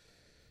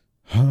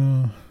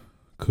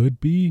could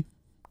be,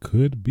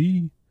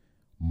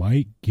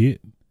 might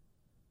get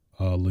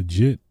a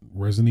legit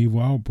Resident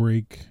Evil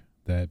Outbreak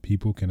that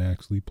people can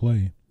actually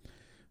play.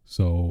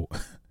 So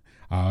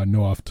I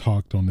know I've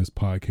talked on this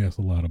podcast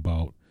a lot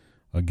about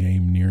a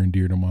game near and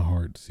dear to my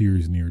heart,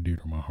 series near and dear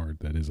to my heart,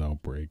 that is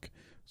Outbreak.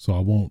 So I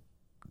won't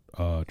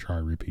try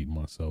repeating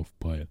myself,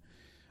 but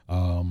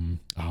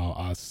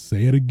I'll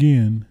say it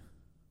again.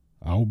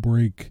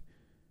 Outbreak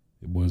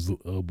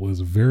was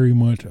very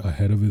much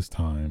ahead of its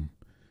time.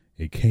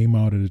 It came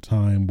out at a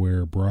time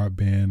where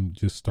broadband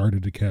just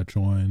started to catch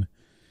on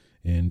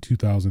in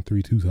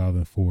 2003,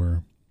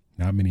 2004.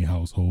 Not many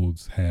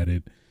households had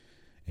it.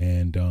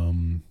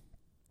 And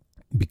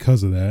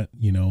because of that,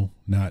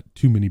 not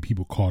too many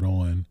people caught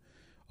on.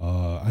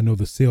 I know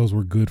the sales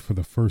were good for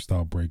the first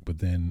Outbreak, but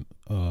then,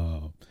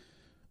 of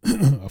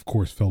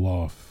course, fell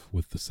off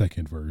with the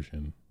second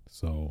version.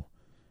 So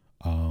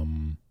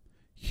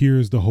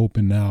here's the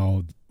hoping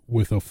now,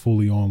 with a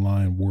fully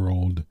online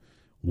world,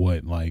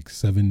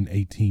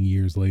 18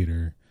 years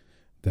later,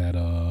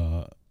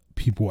 that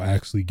people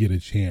actually get a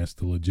chance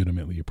to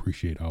legitimately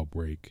appreciate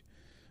Outbreak.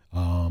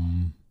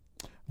 I'm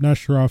not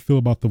sure how I feel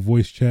about the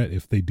voice chat.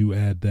 If they do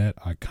add that,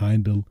 I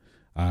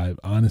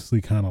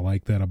honestly kind of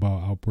like that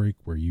about Outbreak,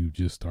 where you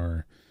just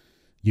are,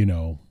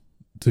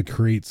 to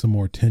create some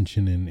more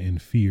tension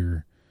and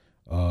fear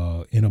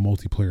in a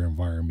multiplayer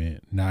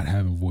environment. Not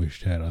having voice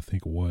chat, I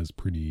think, was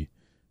pretty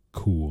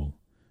cool.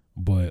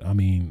 But I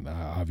mean,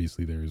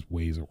 obviously there's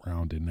ways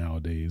around it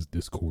nowadays,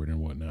 Discord and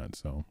whatnot.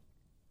 So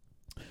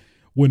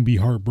wouldn't be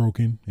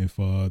heartbroken if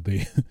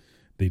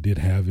they did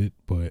have it,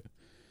 but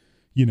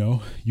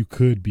you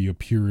could be a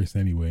purist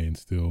anyway and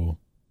still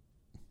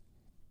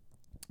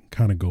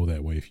kind of go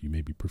that way if you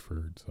maybe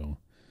preferred. So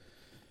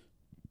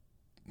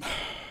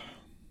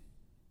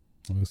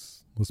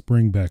let's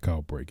bring back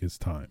Outbreak. It's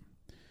time.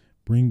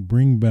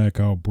 Bring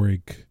back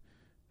Outbreak.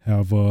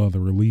 Have the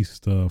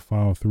released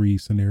File 3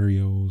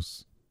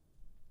 scenarios.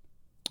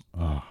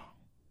 I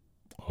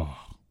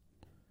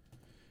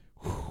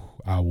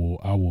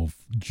will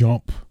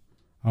jump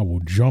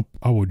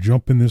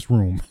in this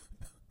room.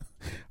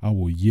 I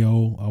will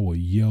yell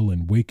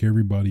and wake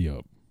everybody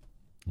up.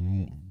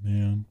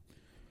 Man,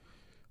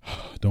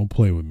 don't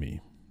play with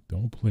me.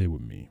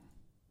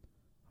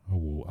 I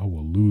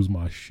will lose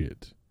my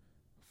shit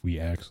if we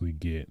actually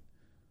get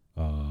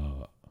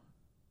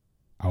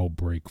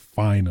Outbreak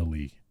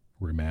finally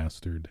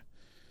remastered,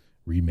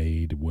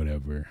 remade,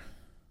 whatever.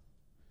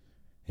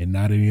 And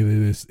not any of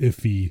this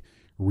iffy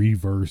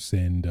reverse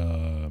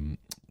and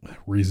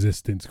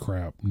resistance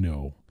crap.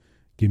 No.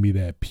 Give me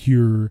that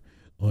pure,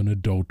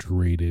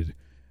 unadulterated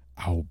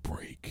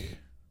Outbreak.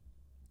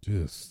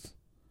 Just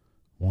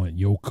want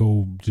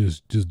Yoko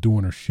just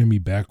doing her shimmy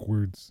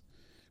backwards.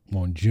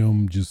 Want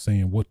Jim just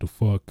saying what the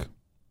fuck,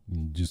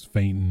 and just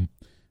fainting,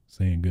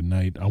 saying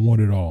goodnight. I want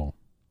it all.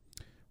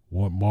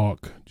 Want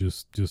Mark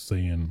just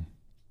saying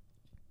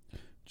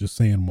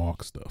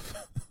Mark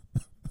stuff.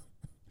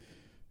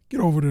 Get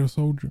over there,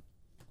 soldier.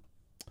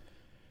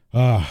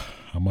 I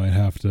might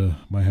have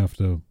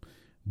to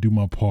do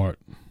my part.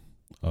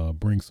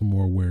 Bring some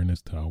more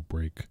awareness to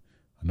Outbreak.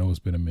 I know it's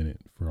been a minute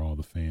for all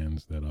the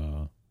fans that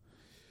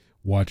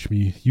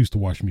used to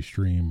watch me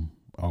stream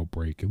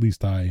Outbreak. At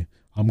least I'm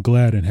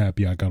glad and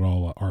happy I got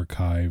all the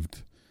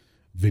archived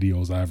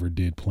videos I ever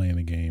did playing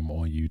the game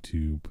on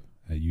YouTube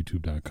at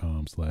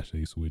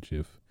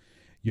youtube.com/aswitch.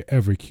 you're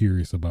ever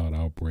curious about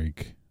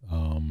Outbreak,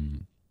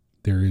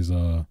 there is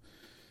a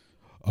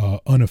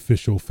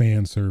unofficial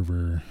fan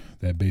server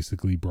that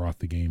basically brought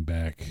the game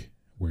back,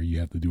 where you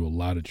have to do a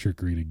lot of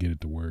trickery to get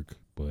it to work.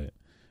 But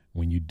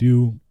when you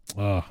do,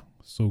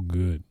 so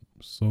good.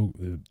 So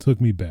it took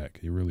me back.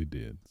 It really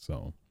did.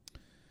 So,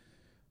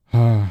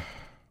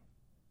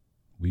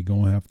 we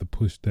gonna have to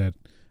push that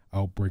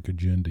Outbreak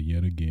agenda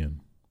yet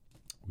again.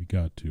 We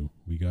got to.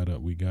 We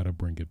gotta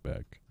bring it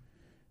back.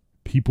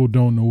 People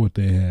don't know what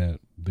they had.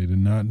 They did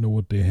not know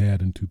what they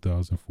had in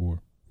 2004.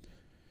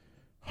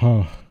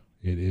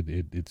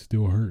 It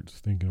still hurts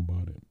thinking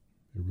about it.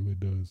 It really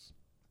does.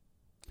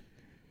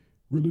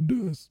 Really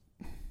does.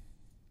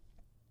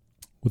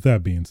 With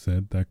that being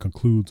said, that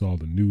concludes all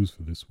the news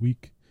for this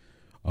week.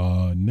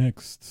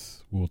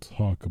 Next, we'll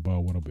talk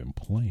about what I've been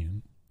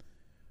playing,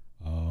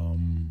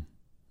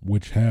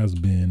 which has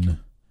been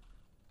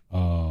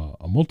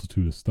a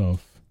multitude of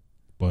stuff.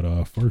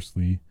 But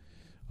firstly,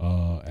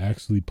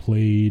 actually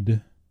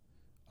played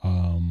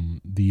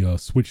the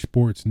Switch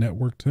Sports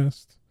Network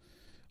test,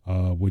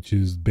 which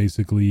is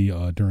basically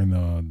during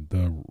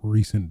the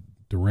recent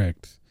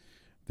Direct.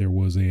 There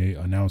was a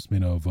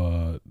announcement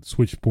of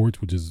Switch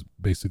Sports, which is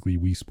basically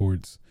Wii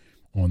Sports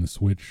on the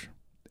Switch,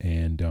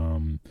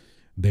 and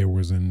there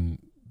was going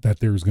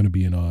to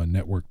be a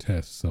network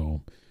test.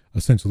 So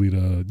essentially,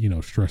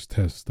 to stress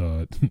test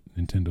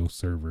Nintendo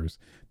servers.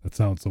 That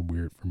sounds so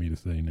weird for me to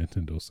say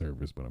Nintendo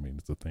servers, but I mean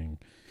it's a thing.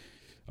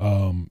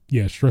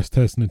 Stress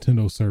test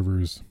Nintendo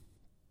servers.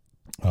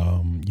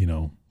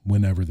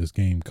 Whenever this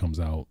game comes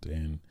out,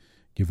 and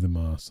give them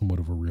a somewhat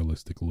of a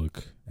realistic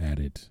look at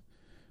it.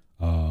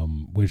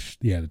 Which,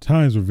 the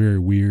times were very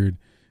weird.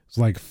 It's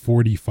like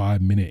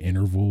 45-minute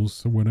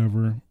intervals or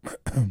whatever.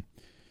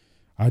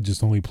 I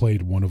just only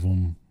played one of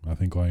them, I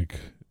think, like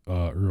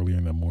earlier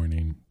in the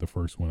morning, the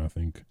first one, I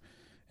think.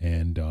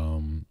 And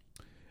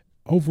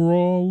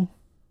overall,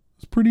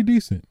 it's pretty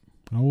decent.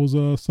 I was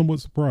somewhat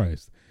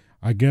surprised.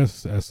 I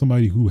guess as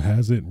somebody who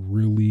hasn't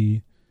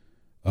really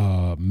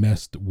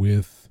messed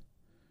with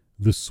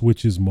the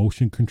Switch's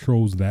motion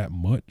controls that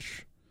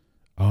much,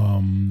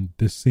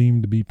 this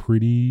seemed to be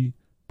pretty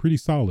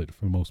solid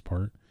for the most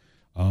part.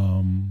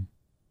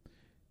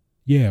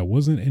 It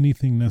wasn't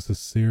anything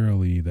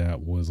necessarily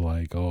that was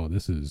like, oh,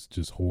 this is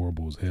just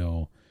horrible as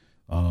hell.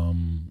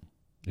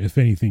 If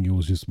anything, it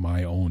was just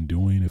my own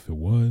doing if it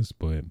was,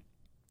 but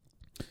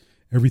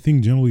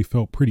everything generally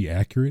felt pretty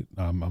accurate.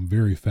 I'm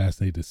very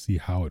fascinated to see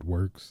how it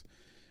works.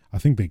 I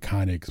think they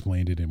kind of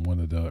explained it in one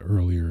of the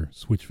earlier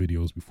Switch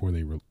videos before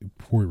it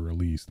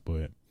released,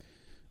 but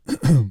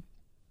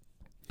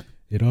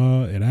it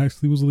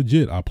actually was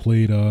legit. I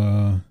played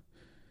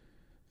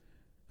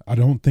I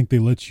don't think they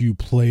let you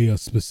play a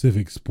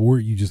specific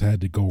sport. You just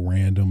had to go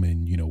random,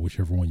 and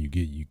whichever one you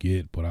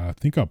get. But I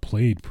think I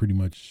played pretty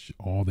much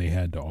all they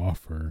had to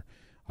offer.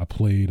 I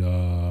played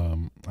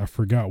I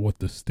forgot what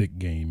the stick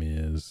game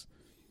is.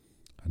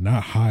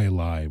 Not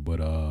Highlight,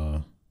 but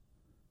it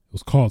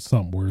was called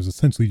something where it's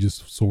essentially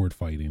just sword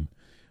fighting,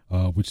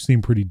 which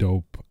seemed pretty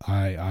dope.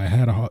 I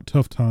had a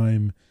tough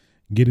time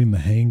getting the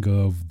hang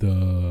of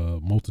the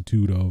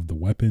multitude of the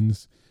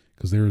weapons,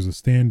 because there is a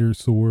standard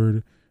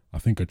sword, I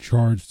think a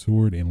charged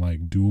sword, and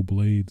like dual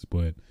blades,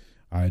 but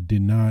I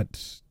did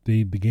not,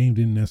 the game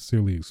didn't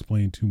necessarily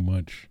explain too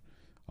much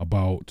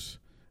about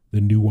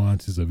the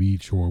nuances of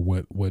each, or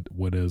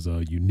what is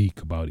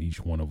unique about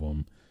each one of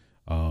them,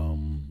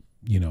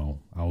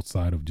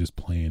 outside of just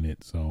playing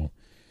it. So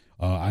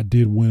I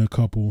did win a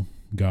couple,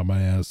 got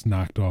my ass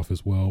knocked off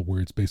as well,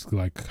 where it's basically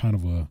like kind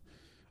of a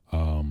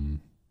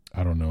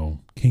I don't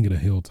know, King of the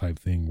Hill type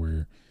thing,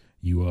 where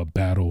you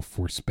battle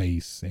for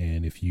space,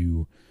 and if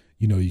you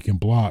can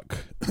block,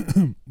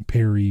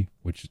 parry,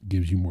 which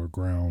gives you more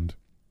ground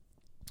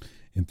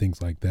and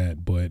things like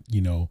that. But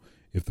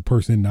if the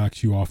person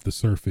knocks you off the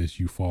surface,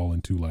 you fall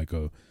into like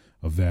a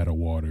vat of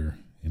water,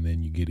 and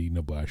then you get eaten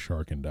up by a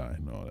shark and die.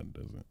 No, that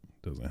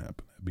doesn't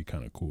happen. That'd be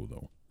kind of cool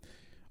though.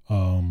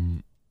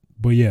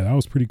 But yeah, that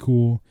was pretty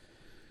cool.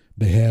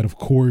 They had, of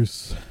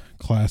course,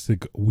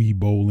 classic Wii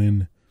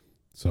bowling.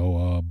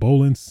 So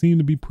bowling seemed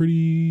to be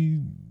pretty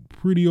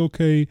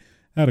okay.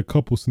 I had a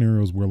couple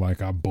scenarios where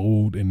like I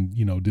bowled and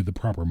did the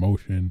proper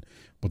motion,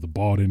 but the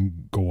ball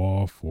didn't go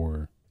off,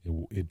 or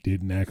it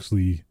didn't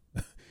actually.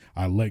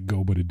 I let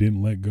go, but it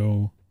didn't let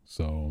go.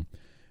 So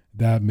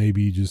that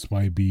maybe just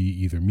might be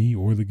either me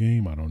or the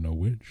game. I don't know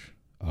which.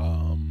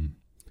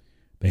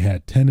 They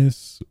had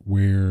tennis,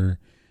 where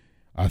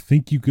I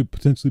think you could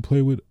potentially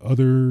play with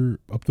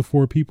up to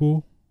 4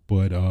 people,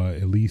 but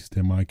at least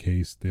in my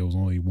case, there was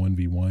only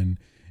 1v1,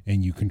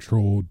 and you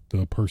controlled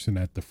the person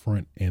at the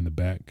front and the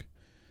back,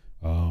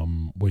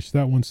 which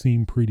that one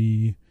seemed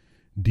pretty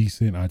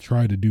decent. I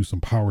tried to do some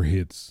power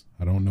hits.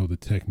 I don't know the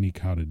technique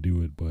how to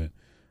do it, but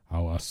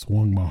I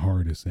swung my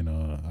hardest, and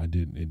it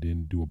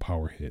didn't do a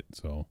power hit.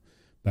 So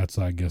that's,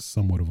 I guess,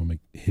 somewhat of a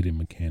hidden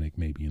mechanic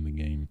maybe in the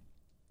game.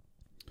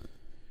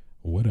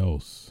 What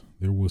else?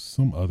 There was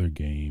some other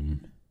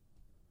game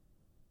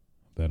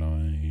that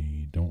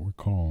I don't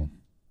recall.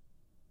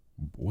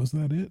 Was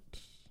that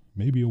it?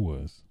 Maybe it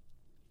was.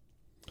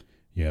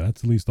 Yeah,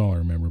 that's at least all I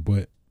remember.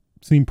 But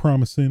seemed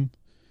promising.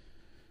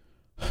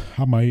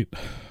 I might.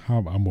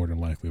 I'm more than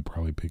likely to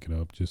probably pick it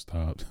up. Just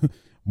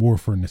more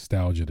for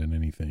nostalgia than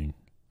anything.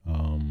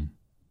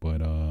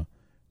 But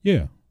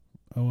yeah,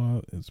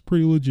 it's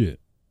pretty legit.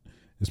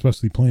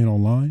 Especially playing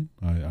online.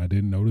 I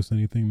didn't notice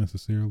anything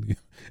necessarily.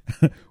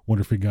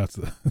 Wonder if it got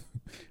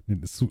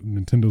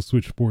Nintendo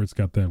Switch Sports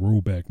got that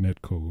rollback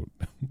netcode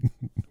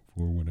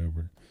or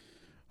whatever.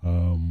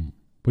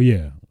 But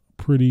yeah,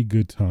 pretty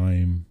good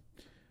time.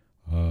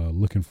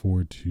 Looking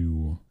forward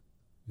to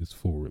its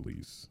full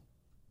release.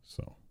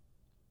 So,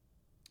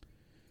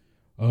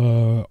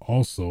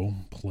 also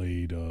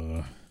played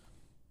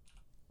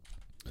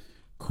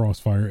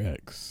Crossfire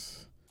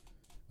X.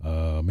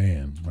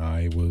 Man,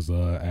 I was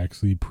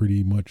actually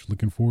pretty much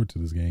looking forward to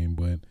this game,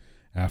 but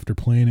after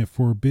playing it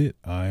for a bit,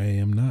 I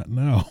am not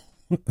now.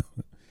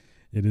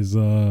 It is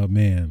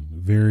man,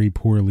 very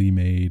poorly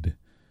made.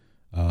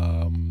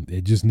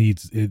 It just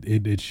needs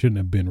it shouldn't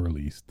have been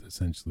released,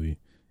 essentially.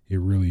 It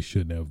really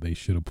shouldn't have. They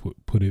should have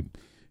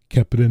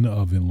kept it in the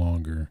oven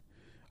longer.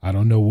 I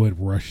don't know what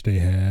rush they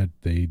had.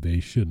 They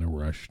shouldn't have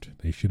rushed.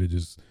 They should have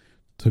just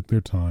took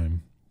their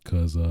time,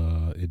 because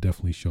it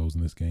definitely shows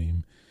in this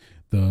game.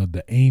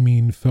 The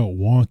aiming felt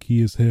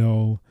wonky as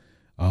hell.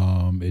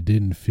 It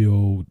didn't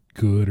feel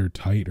good or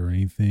tight or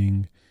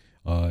anything.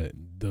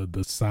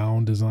 The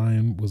sound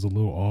design was a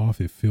little off.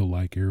 It felt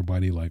like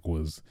everybody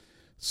was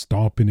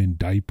stomping in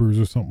diapers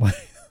or something.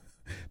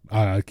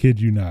 I kid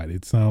you not.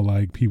 It sounded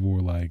like people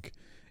were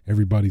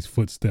everybody's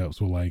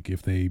footsteps were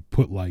if they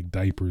put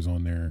diapers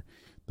on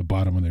the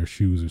bottom of their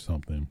shoes or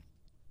something.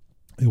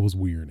 It was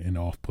weird and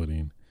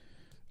off-putting.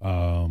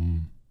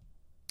 And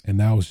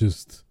that was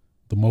just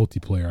the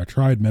multiplayer. I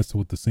tried messing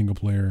with the single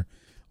player,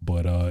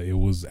 but it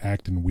was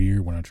acting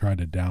weird when I tried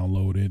to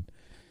download it.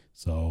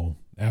 So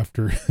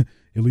after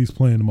at least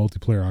playing the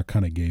multiplayer, I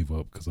kind of gave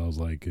up, because I was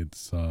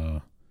it's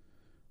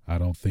I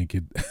don't think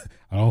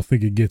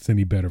it gets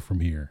any better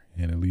from here.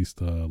 And at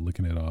least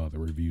looking at the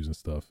reviews and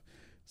stuff,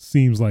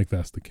 seems like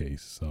that's the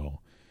case. So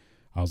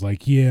I was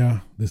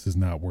yeah, this is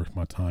not worth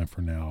my time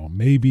for now.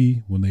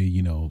 Maybe when they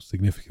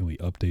significantly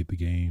update the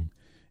game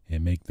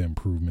and make the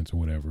improvements or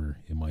whatever,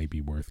 it might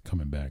be worth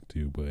coming back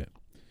to. But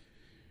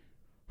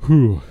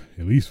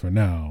at least for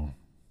now,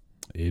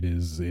 it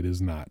is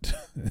not.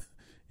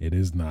 It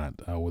is not.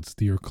 I would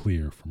steer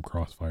clear from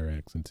Crossfire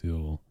X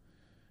until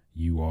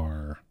you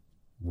are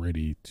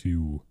ready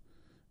to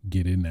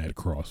get in that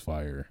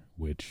Crossfire,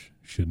 which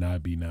should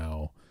not be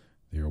now.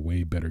 There are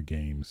way better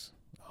games.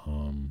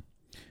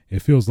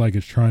 It feels like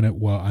it's trying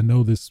to, I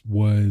know this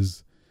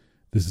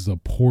is a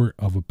port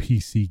of a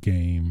PC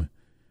game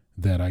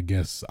that I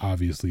guess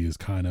obviously is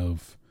kind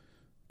of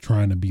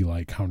trying to be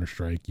like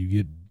Counter-Strike.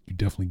 You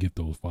definitely get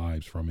those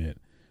vibes from it.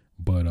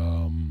 But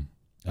I'm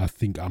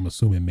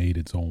assuming made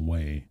its own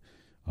way,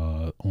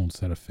 own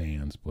set of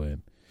fans. But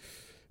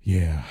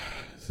yeah,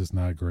 this is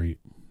not great.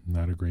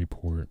 Not a great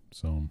port.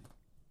 So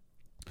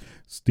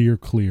steer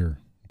clear,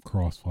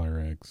 Crossfire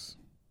X.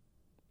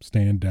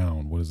 Stand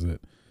down. What is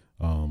it?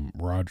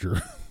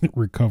 Roger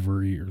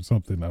recovery or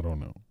something. I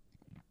don't know.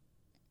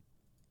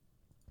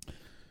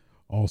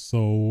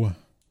 Also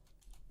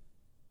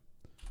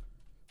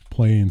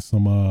playing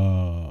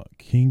some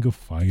King of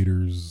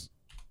Fighters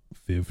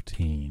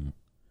 15.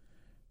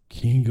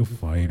 King of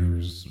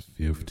Fighters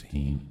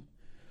 15.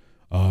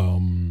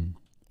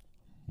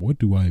 What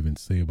do I even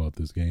say about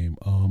this game?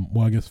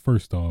 Well, I guess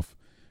first off,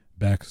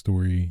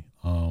 backstory.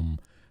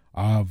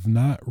 I've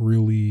not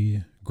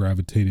really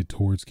gravitated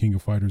towards King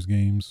of Fighters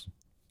games,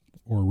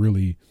 or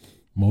really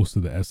most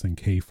of the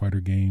SNK fighter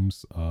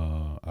games.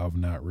 I've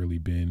not really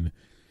been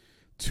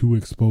too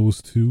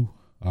exposed to.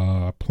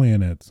 I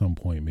plan at some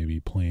point, maybe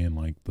playing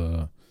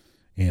the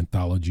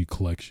anthology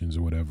collections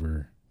or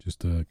whatever, just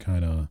to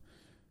kind of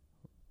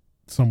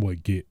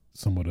somewhat get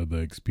somewhat of the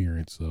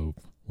experience of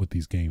what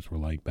these games were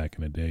like back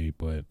in the day.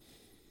 But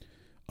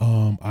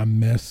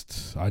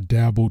I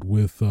dabbled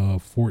with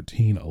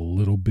 14 a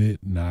little bit,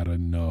 not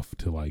enough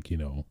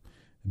to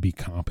be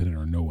competent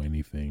or know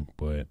anything,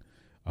 but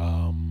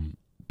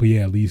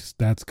yeah, at least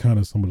that's kind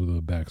of some of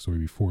the backstory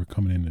before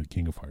coming into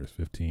King of Fighters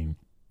 15.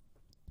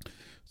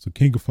 So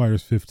King of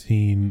Fighters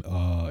 15,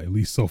 at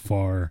least so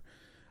far,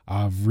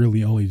 I've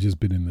really only just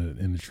been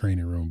in the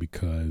training room,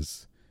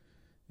 because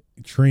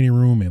training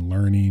room and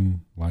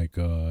learning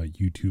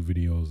YouTube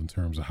videos in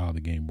terms of how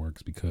the game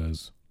works,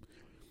 because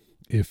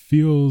the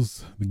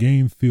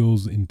game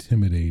feels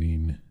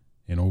intimidating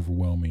and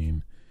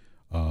overwhelming,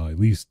 at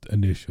least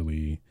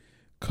initially,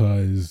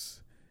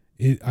 because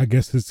I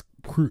guess it's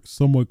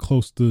somewhat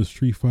close to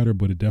Street Fighter,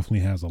 but it definitely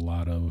has a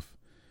lot of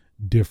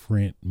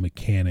different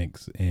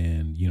mechanics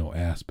and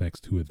aspects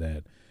to it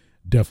that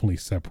definitely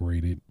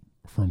separate it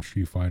from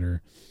Street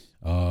Fighter.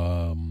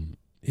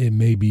 It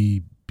may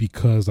be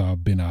because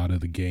I've been out of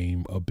the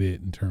game a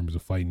bit in terms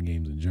of fighting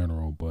games in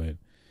general, but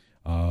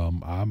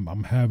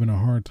I'm having a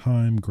hard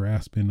time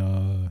grasping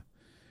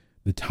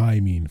the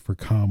timing for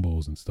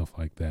combos and stuff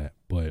like that.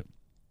 But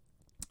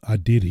I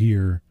did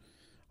hear,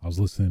 I was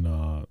listening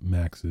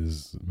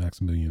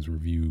Maximilian's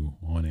review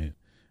on it,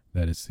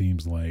 that it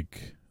seems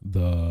like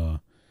the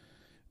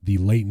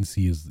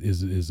latency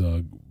is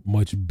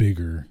much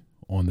bigger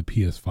on the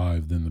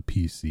PS5 than the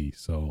PC.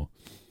 So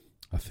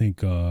I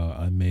think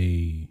I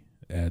may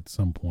at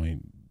some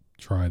point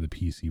try the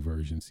PC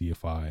version, see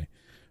if I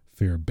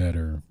fare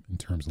better in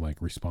terms of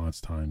like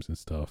response times and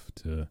stuff,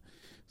 to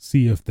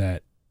see if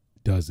that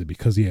does it.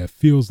 Because yeah, it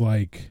feels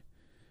like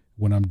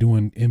when I'm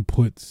doing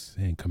inputs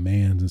and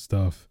commands and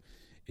stuff,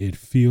 it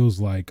feels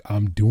like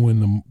I'm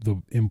doing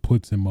the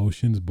inputs and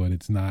motions, but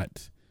it's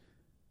not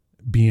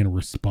being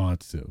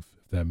responsive,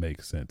 if that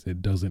makes sense.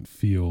 It doesn't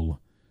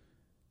feel,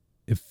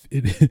 if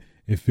it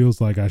it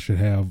feels like I should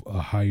have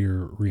a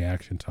higher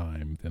reaction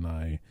time than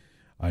I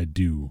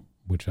do,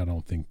 which I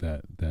don't think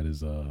that is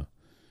the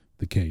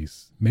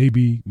case.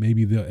 Maybe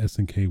the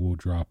SNK will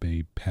drop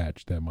a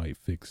patch that might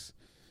fix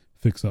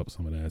up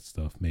some of that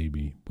stuff,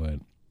 maybe. But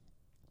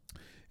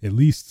at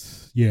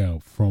least, yeah,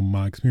 from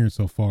my experience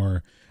so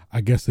far, I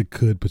guess it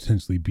could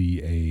potentially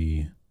be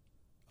a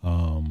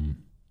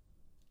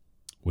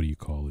what do you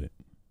call it?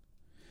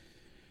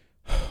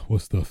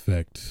 What's the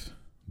effect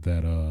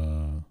that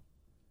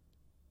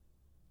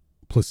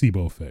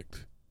placebo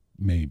effect,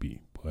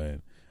 maybe. But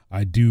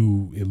I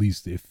do, at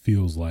least it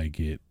feels like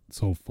it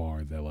so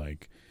far, that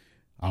like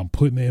I'm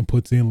putting the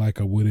inputs in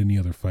like I would any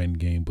other fighting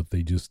game, but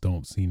they just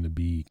don't seem to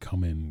be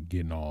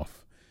getting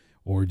off,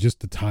 or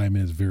just the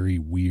timing is very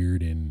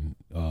weird and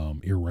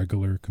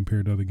irregular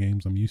compared to other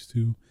games I'm used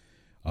to.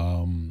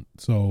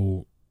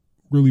 So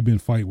really been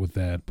fighting with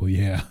that. But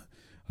yeah,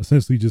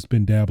 essentially just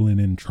been dabbling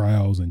in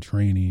trials and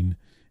training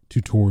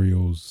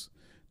tutorials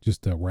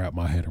just to wrap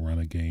my head around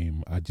a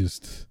game. I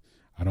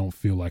don't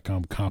feel like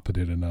I'm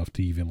competent enough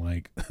to even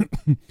like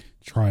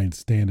try and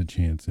stand a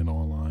chance in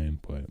online,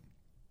 but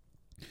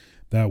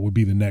that would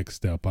be the next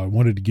step. I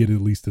wanted to get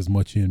at least as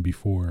much in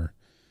before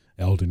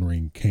Elden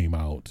Ring came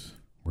out,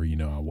 where, you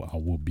know, I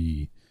will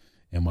be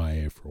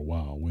MIA for a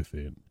while with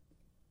it.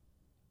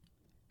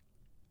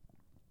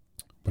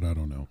 But I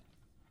don't know.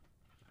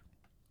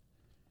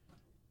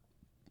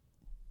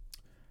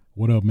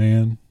 What up,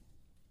 man?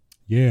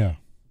 Yeah,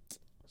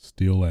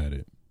 still at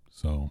it.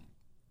 So,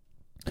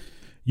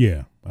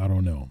 yeah, I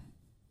don't know.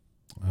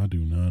 I do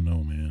not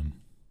know, man.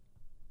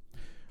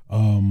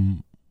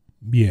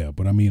 Yeah,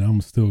 but I mean, I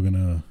still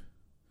want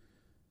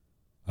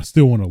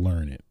to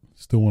learn it.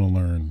 Still want to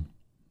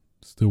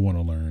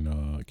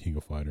learn King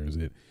of Fighters.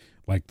 I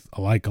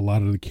like a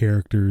lot of the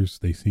characters.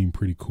 They seem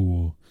pretty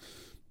cool.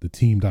 The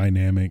team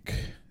dynamic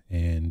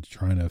and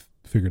trying to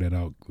figure that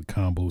out, the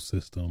combo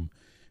system,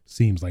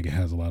 seems like it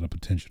has a lot of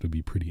potential to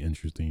be pretty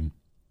interesting,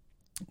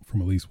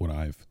 from at least what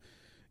I've,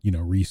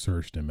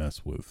 researched and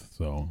messed with.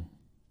 So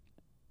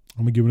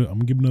I'm gonna give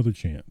it another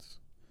chance.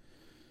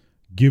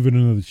 Give it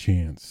another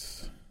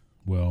chance.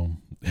 Well,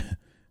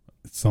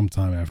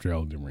 sometime after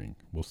Elden Ring,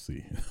 we'll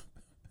see.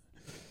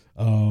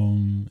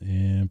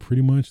 And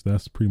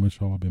that's pretty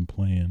much all I've been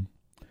playing.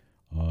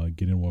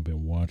 Getting what I've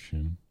been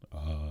watching.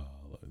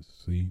 Let's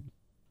see.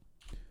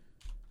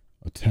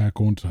 Attack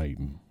on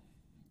Titan.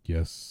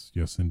 Yes,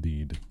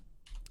 indeed.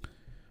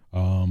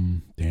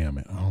 Damn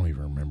it, I don't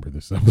even remember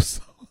this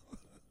episode.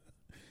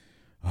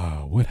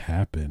 What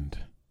happened?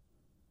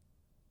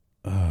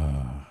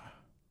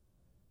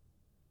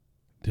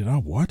 Did I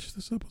watch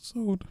this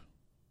episode?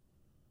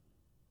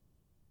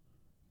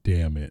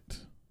 Damn it.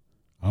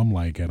 I'm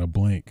like at a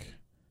blank.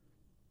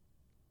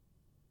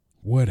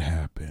 What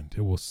happened?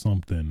 It was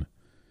something.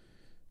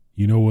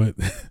 You know what?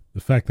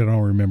 The fact that I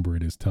don't remember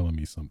it is telling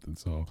me something.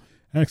 So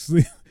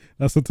actually,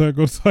 that's Attack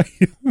on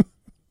Titan.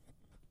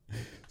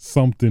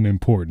 Something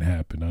important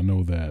happened. I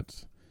know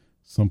that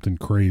something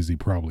crazy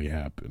probably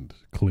happened.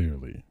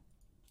 Clearly.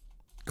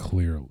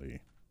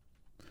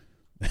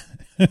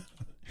 It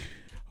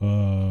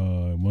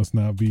must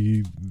not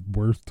be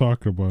worth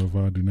talking about if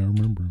I do not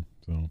remember.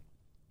 So,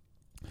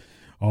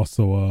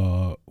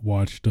 also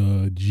watched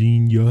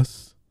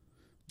Genius.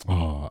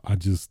 I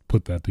just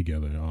put that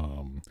together.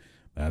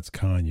 That's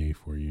Kanye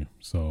for you.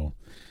 So,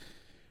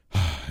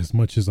 as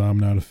much as I'm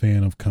not a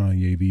fan of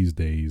Kanye these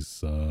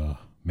days,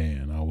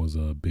 man, I was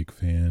a big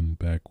fan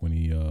back when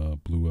he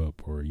blew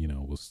up, or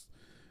was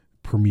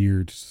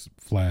premiered,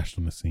 flashed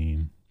on the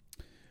scene.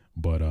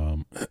 But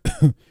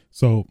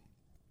so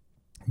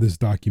this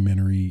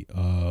documentary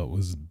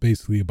was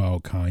basically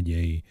about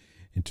Kanye,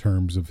 in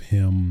terms of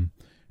him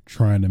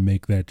trying to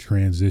make that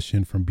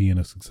transition from being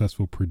a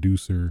successful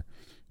producer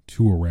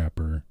to a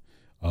rapper.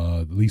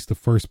 At least the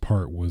first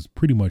part was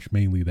pretty much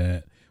mainly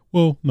that.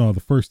 Well, no, the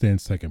first and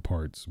second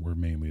parts were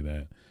mainly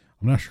that.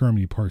 I'm not sure how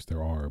many parts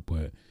there are,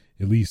 but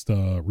at least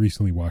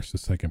recently watched the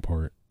second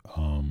part,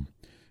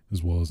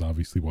 as well as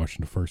obviously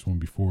watching the first one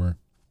before.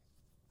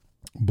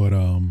 But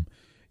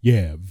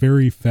yeah,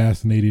 very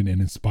fascinating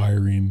and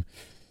inspiring.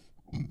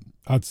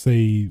 I'd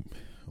say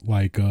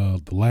like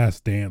the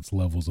Last Dance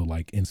levels of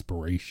like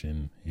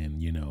inspiration,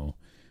 and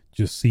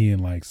just seeing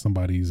like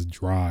somebody's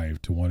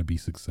drive to want to be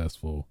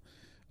successful,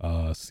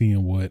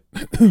 seeing what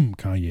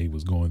Kanye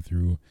was going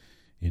through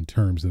in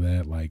terms of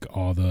that, like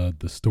all the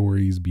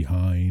stories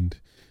behind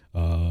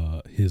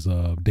his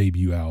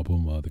debut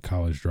album, The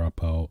College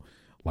Dropout.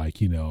 Like,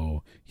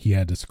 he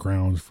had to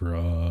scrounge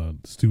for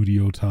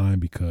studio time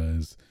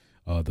because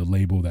the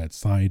label that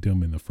signed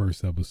him in the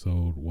first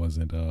episode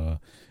wasn't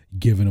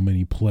giving him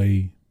any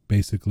play.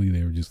 Basically,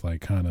 they were just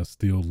like kind of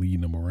still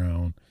leading him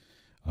around.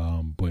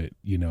 But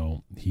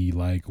he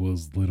like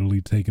was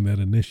literally taking that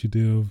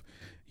initiative.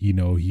 He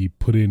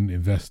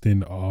invest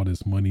in all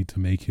this money to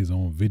make his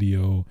own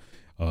video.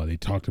 They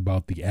talked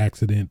about the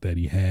accident that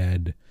he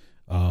had,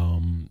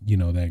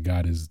 that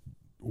got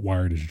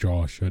wired his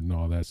jaw shut and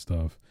all that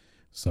stuff.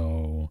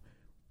 So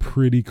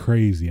pretty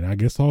crazy. And I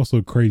guess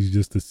also crazy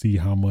just to see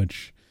how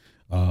much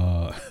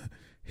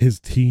his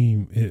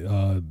team,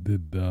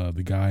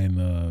 the guy in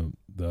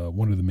the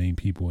one of the main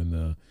people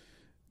in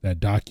that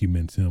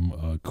documents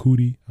him,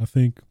 Cootie, I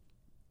think,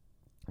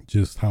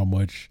 just how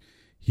much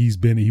he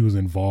was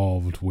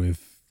involved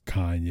with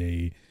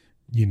Kanye,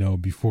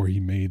 before he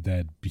made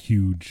that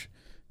huge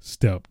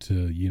step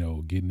to,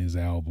 getting his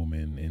album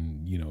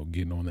and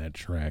getting on that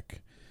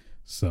track.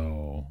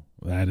 So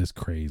that is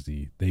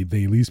crazy. They at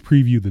least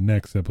preview the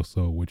next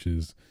episode, which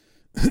is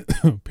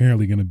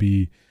apparently going to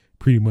be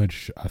pretty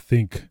much, I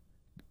think,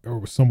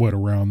 or somewhat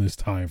around this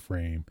time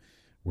frame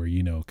where,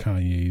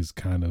 Kanye's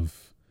kind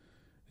of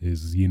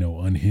is,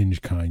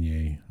 unhinged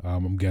Kanye.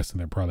 I'm guessing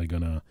they're probably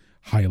going to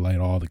highlight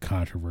all the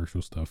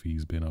controversial stuff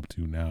he's been up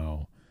to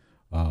now.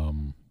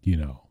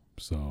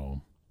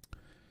 So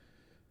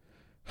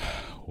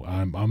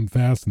I'm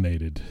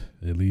fascinated.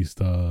 At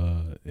least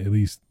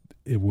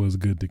it was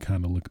good to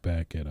kind of look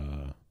back at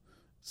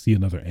see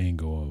another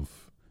angle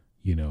of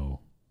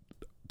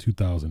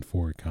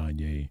 2004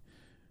 Kanye,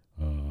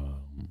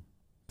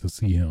 to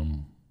see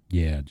him,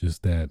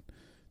 just that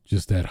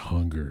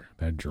hunger,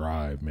 that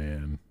drive,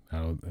 man.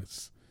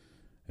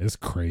 It's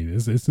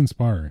crazy. It's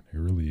inspiring. It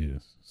really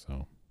is.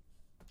 So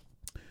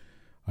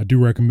I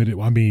do recommend it.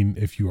 I mean,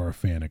 if you are a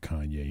fan of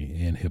Kanye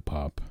and hip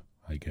hop,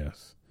 I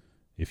guess.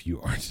 If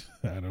you aren't,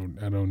 I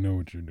don't know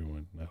what you're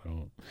doing. I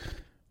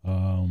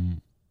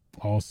don't.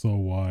 Also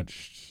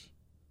watched,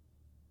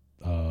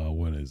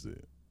 what is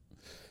it?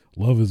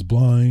 Love is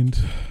Blind.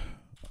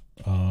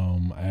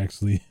 I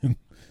actually,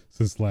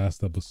 since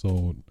last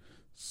episode,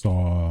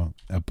 saw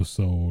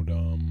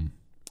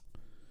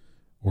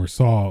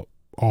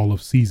all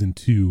of season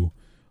 2,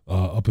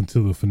 up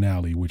until the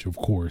finale, which of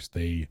course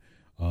they,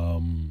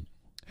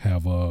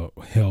 have,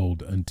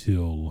 held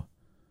until,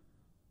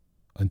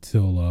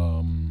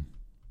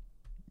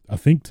 I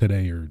think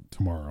today or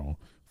tomorrow,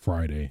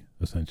 Friday,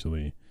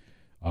 essentially.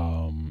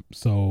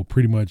 So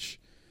pretty much,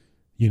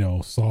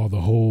 saw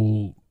the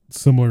whole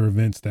similar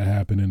events that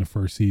happened in the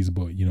first season,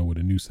 but, with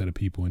a new set of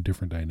people and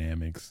different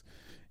dynamics.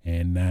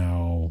 And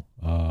now,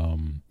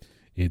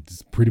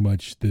 it's pretty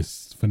much,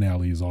 this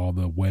finale is all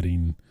the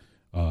wedding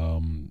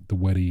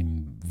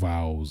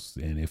vows,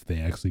 and if they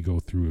actually go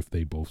through, if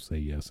they both say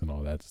yes and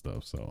all that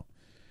stuff. So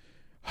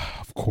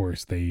of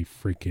course they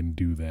freaking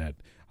do that.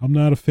 I'm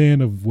not a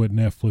fan of what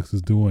Netflix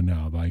is doing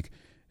now. Like,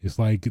 it's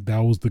like that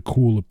was the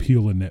cool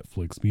appeal of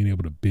Netflix, being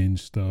able to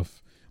binge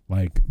stuff,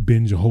 like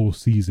binge a whole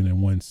season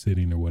in one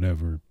sitting or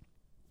whatever.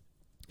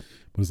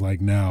 But it's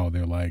like now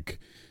they're like,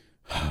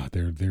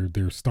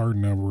 they're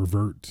starting to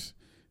revert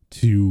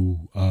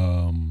to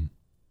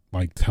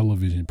like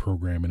television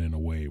programming in a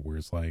way where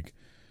it's like,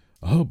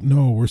 oh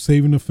no, we're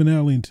saving the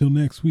finale until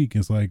next week.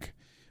 It's like,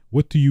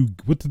 what do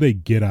they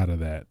get out of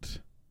that,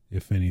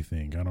 if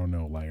anything? I don't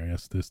know. Like, I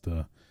guess this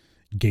the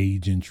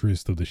gauge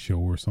interest of the show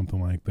or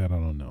something like that. I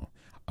don't know.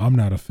 I'm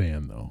not a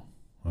fan though.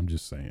 I'm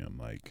just saying,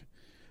 like,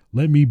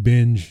 let me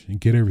binge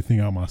and get everything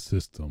out of my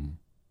system.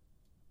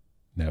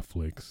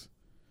 Netflix,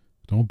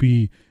 don't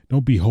be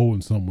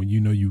holding something when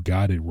you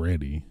got it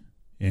ready,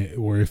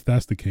 or if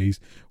that's the case,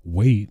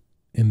 wait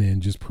and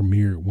then just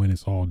premiere it when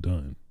it's all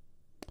done.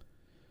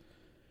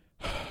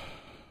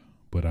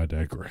 But I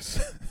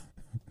digress.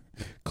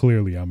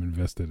 Clearly, I'm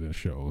invested in a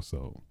show,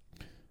 so.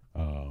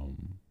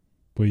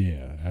 But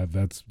yeah,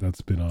 that's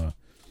been a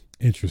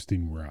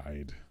interesting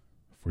ride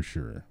for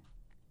sure.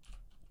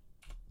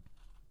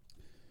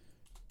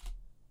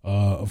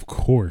 Of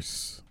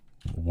course,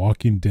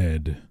 Walking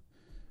Dead.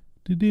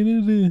 That's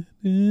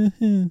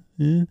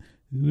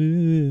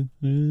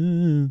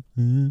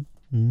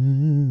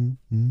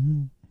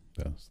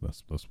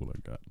what I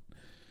got.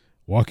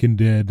 Walking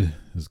Dead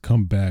has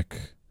come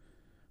back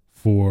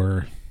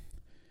for,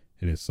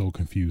 it is so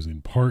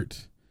confusing,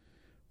 part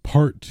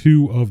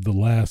 2 of the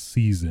last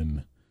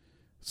season.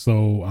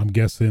 So I'm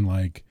guessing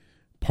like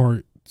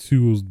part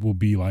 2 will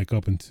be like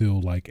up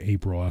until like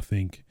April, I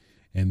think,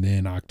 and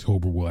then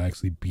October will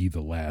actually be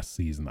the last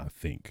season, I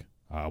think.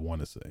 I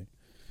want to say.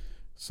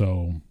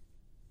 So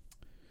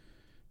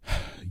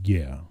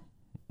yeah,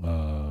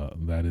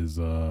 that is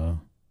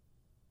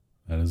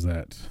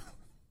that.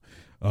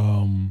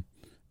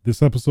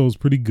 This episode is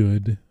pretty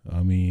good.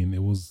 I mean,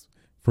 it was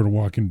for The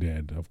Walking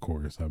Dead, of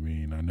course. I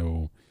mean, I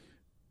know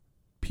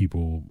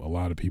a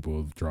lot of people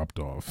have dropped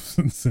off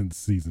since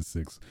season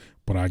 6,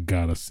 but I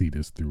gotta see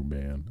this through,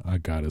 man. I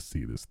gotta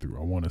see this through.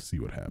 I want to see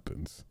what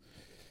happens.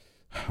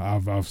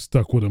 I've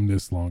stuck with them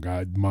this long.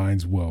 I might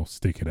as well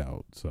stick it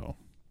out. So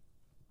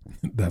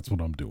that's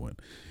what I'm doing.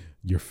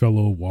 Your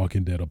fellow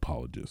Walking Dead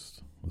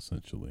apologist,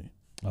 essentially.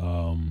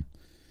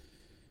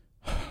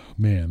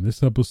 Man,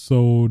 this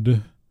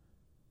episode,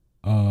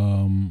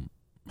 I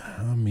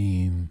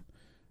mean,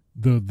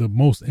 the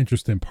most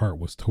interesting part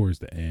was towards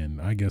the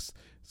end. I guess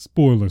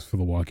spoilers for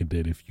The Walking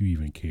Dead if you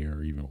even care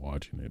or even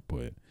watching it,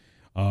 but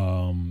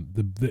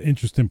the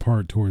interesting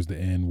part towards the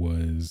end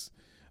was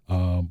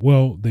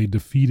well, they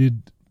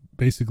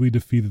basically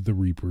defeated the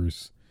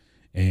Reapers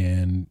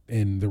and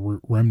the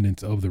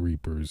remnants of the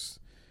Reapers,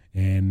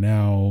 and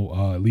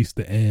now at least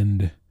the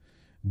end,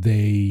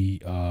 they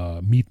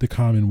meet the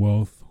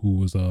Commonwealth, who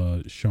was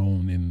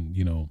shown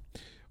in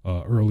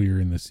earlier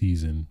in the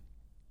season.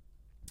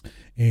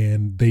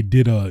 And they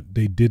did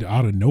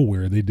out of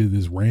nowhere, they did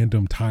this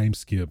random time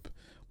skip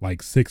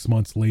like 6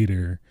 months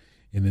later,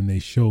 and then they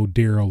showed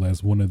Daryl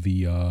as one of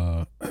the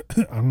I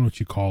don't know what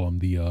you call them,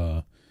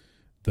 the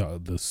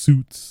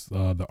suits,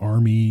 the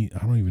army,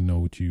 I don't even know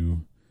what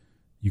you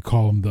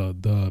call them,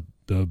 the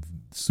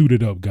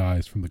suited up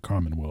guys from the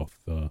Commonwealth,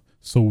 the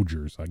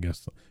soldiers, I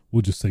guess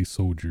we'll just say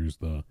soldiers,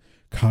 the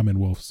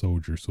Commonwealth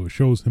soldiers. So it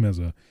shows him as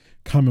a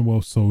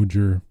Commonwealth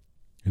soldier,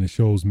 and it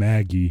shows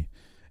Maggie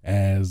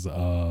as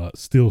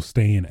still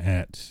staying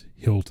at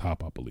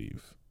Hilltop, I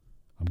believe.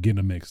 I'm getting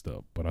them mixed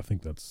up, but I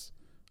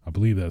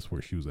believe that's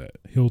where she was at,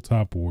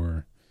 Hilltop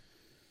or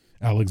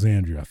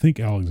Alexandria. I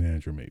think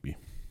Alexandria maybe,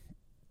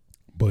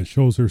 but it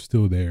shows her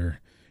still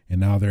there. And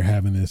now they're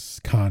having this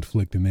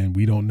conflict, and then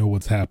we don't know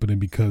what's happening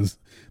because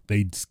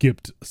they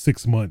skipped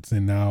 6 months,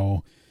 and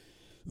now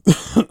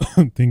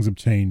things have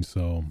changed.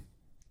 So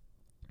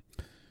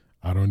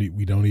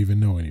we don't even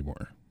know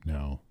anymore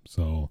now.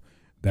 So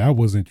that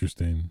was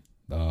interesting.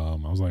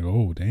 I was like,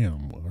 oh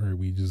damn, all right,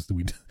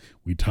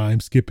 we time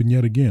skipping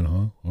yet again,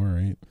 huh? All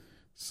right.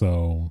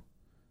 So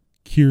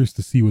curious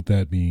to see what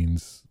that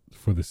means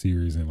for the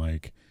series, and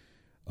like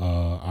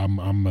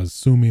I'm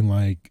assuming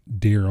like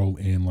Daryl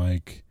and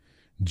like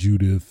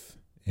Judith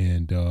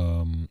and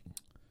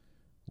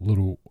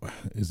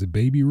is it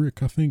Baby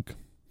Rick, I think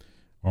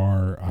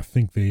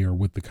they are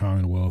with the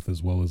Commonwealth,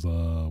 as well as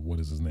what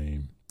is his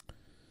name,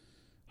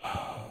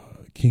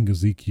 King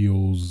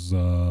Ezekiel's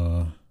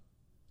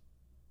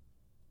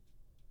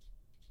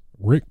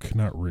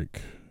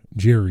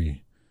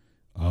Jerry.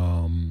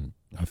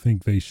 I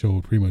think they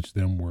showed pretty much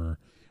them were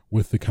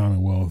with the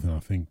Commonwealth, and I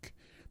think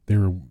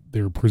there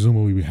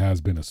presumably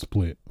has been a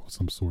split of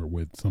some sort,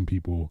 with some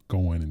people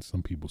going and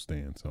some people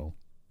staying. So,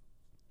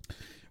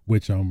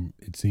 which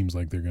it seems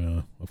like they're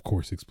gonna, of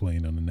course,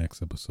 explain on the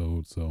next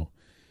episode. So,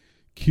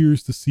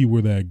 curious to see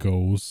where that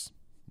goes.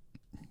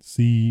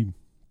 See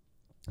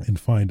and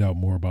find out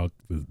more about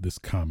this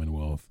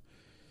Commonwealth,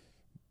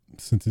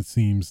 since it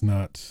seems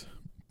not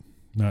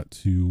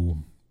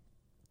to,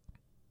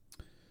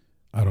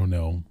 I don't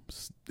know,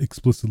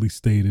 explicitly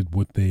stated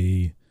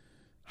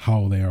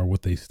how they are,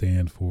 what they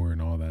stand for,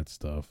 and all that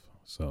stuff.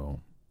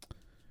 So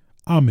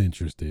I'm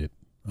interested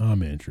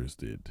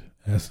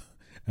as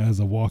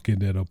a Walking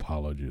Dead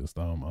apologist.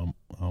 I'm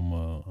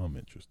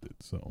interested.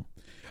 So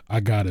I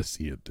gotta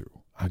see it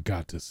through. I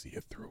just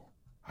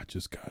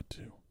got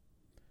to.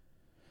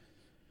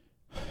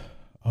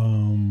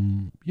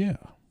 Yeah.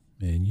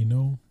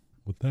 And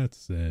with that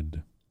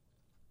said,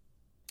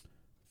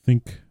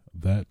 think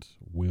that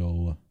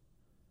will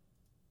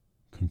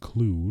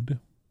conclude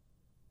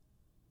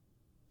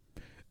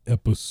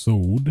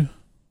episode,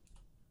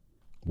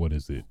 what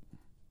is it,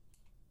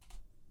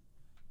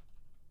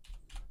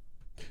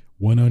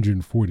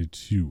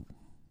 142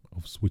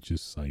 of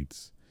Switches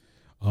Sights.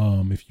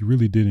 If you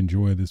really did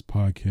enjoy this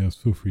podcast,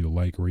 feel free to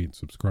like, rate, and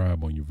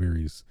subscribe on your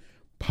various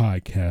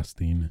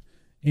podcasting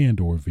and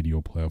or video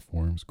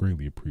platforms.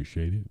 Greatly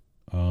appreciated.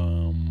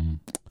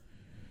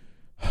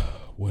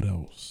 What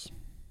else?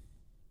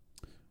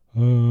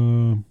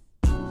 You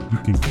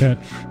can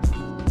catch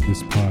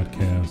this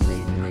podcast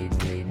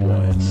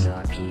on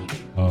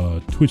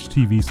Twitch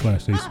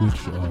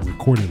TV/Switch,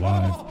 recorded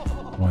live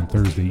on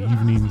Thursday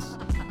evenings.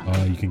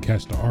 You can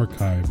catch the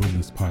archive of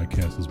this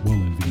podcast as well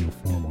in video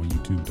form on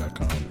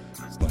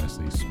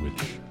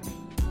youtube.com/Switch.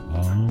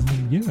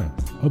 Yeah,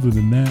 other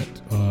than that,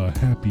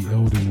 happy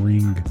Elden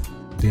Ring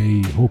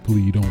day.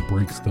 Hopefully you don't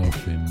break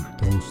stuff and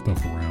throw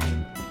stuff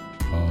around.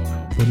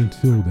 But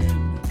until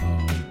then,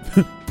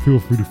 feel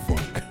free to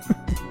fuck.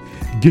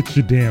 Get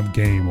your damn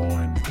game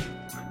on.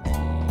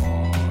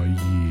 Oh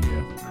yeah.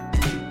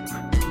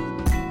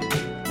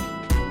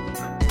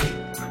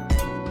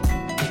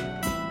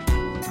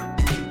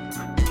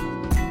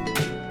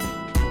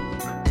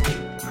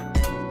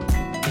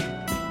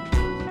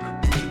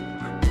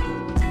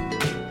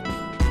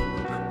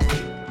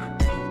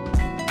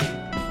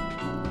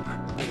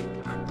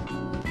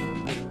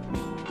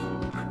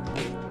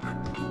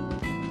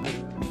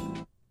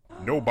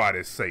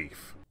 Nobody's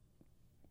safe.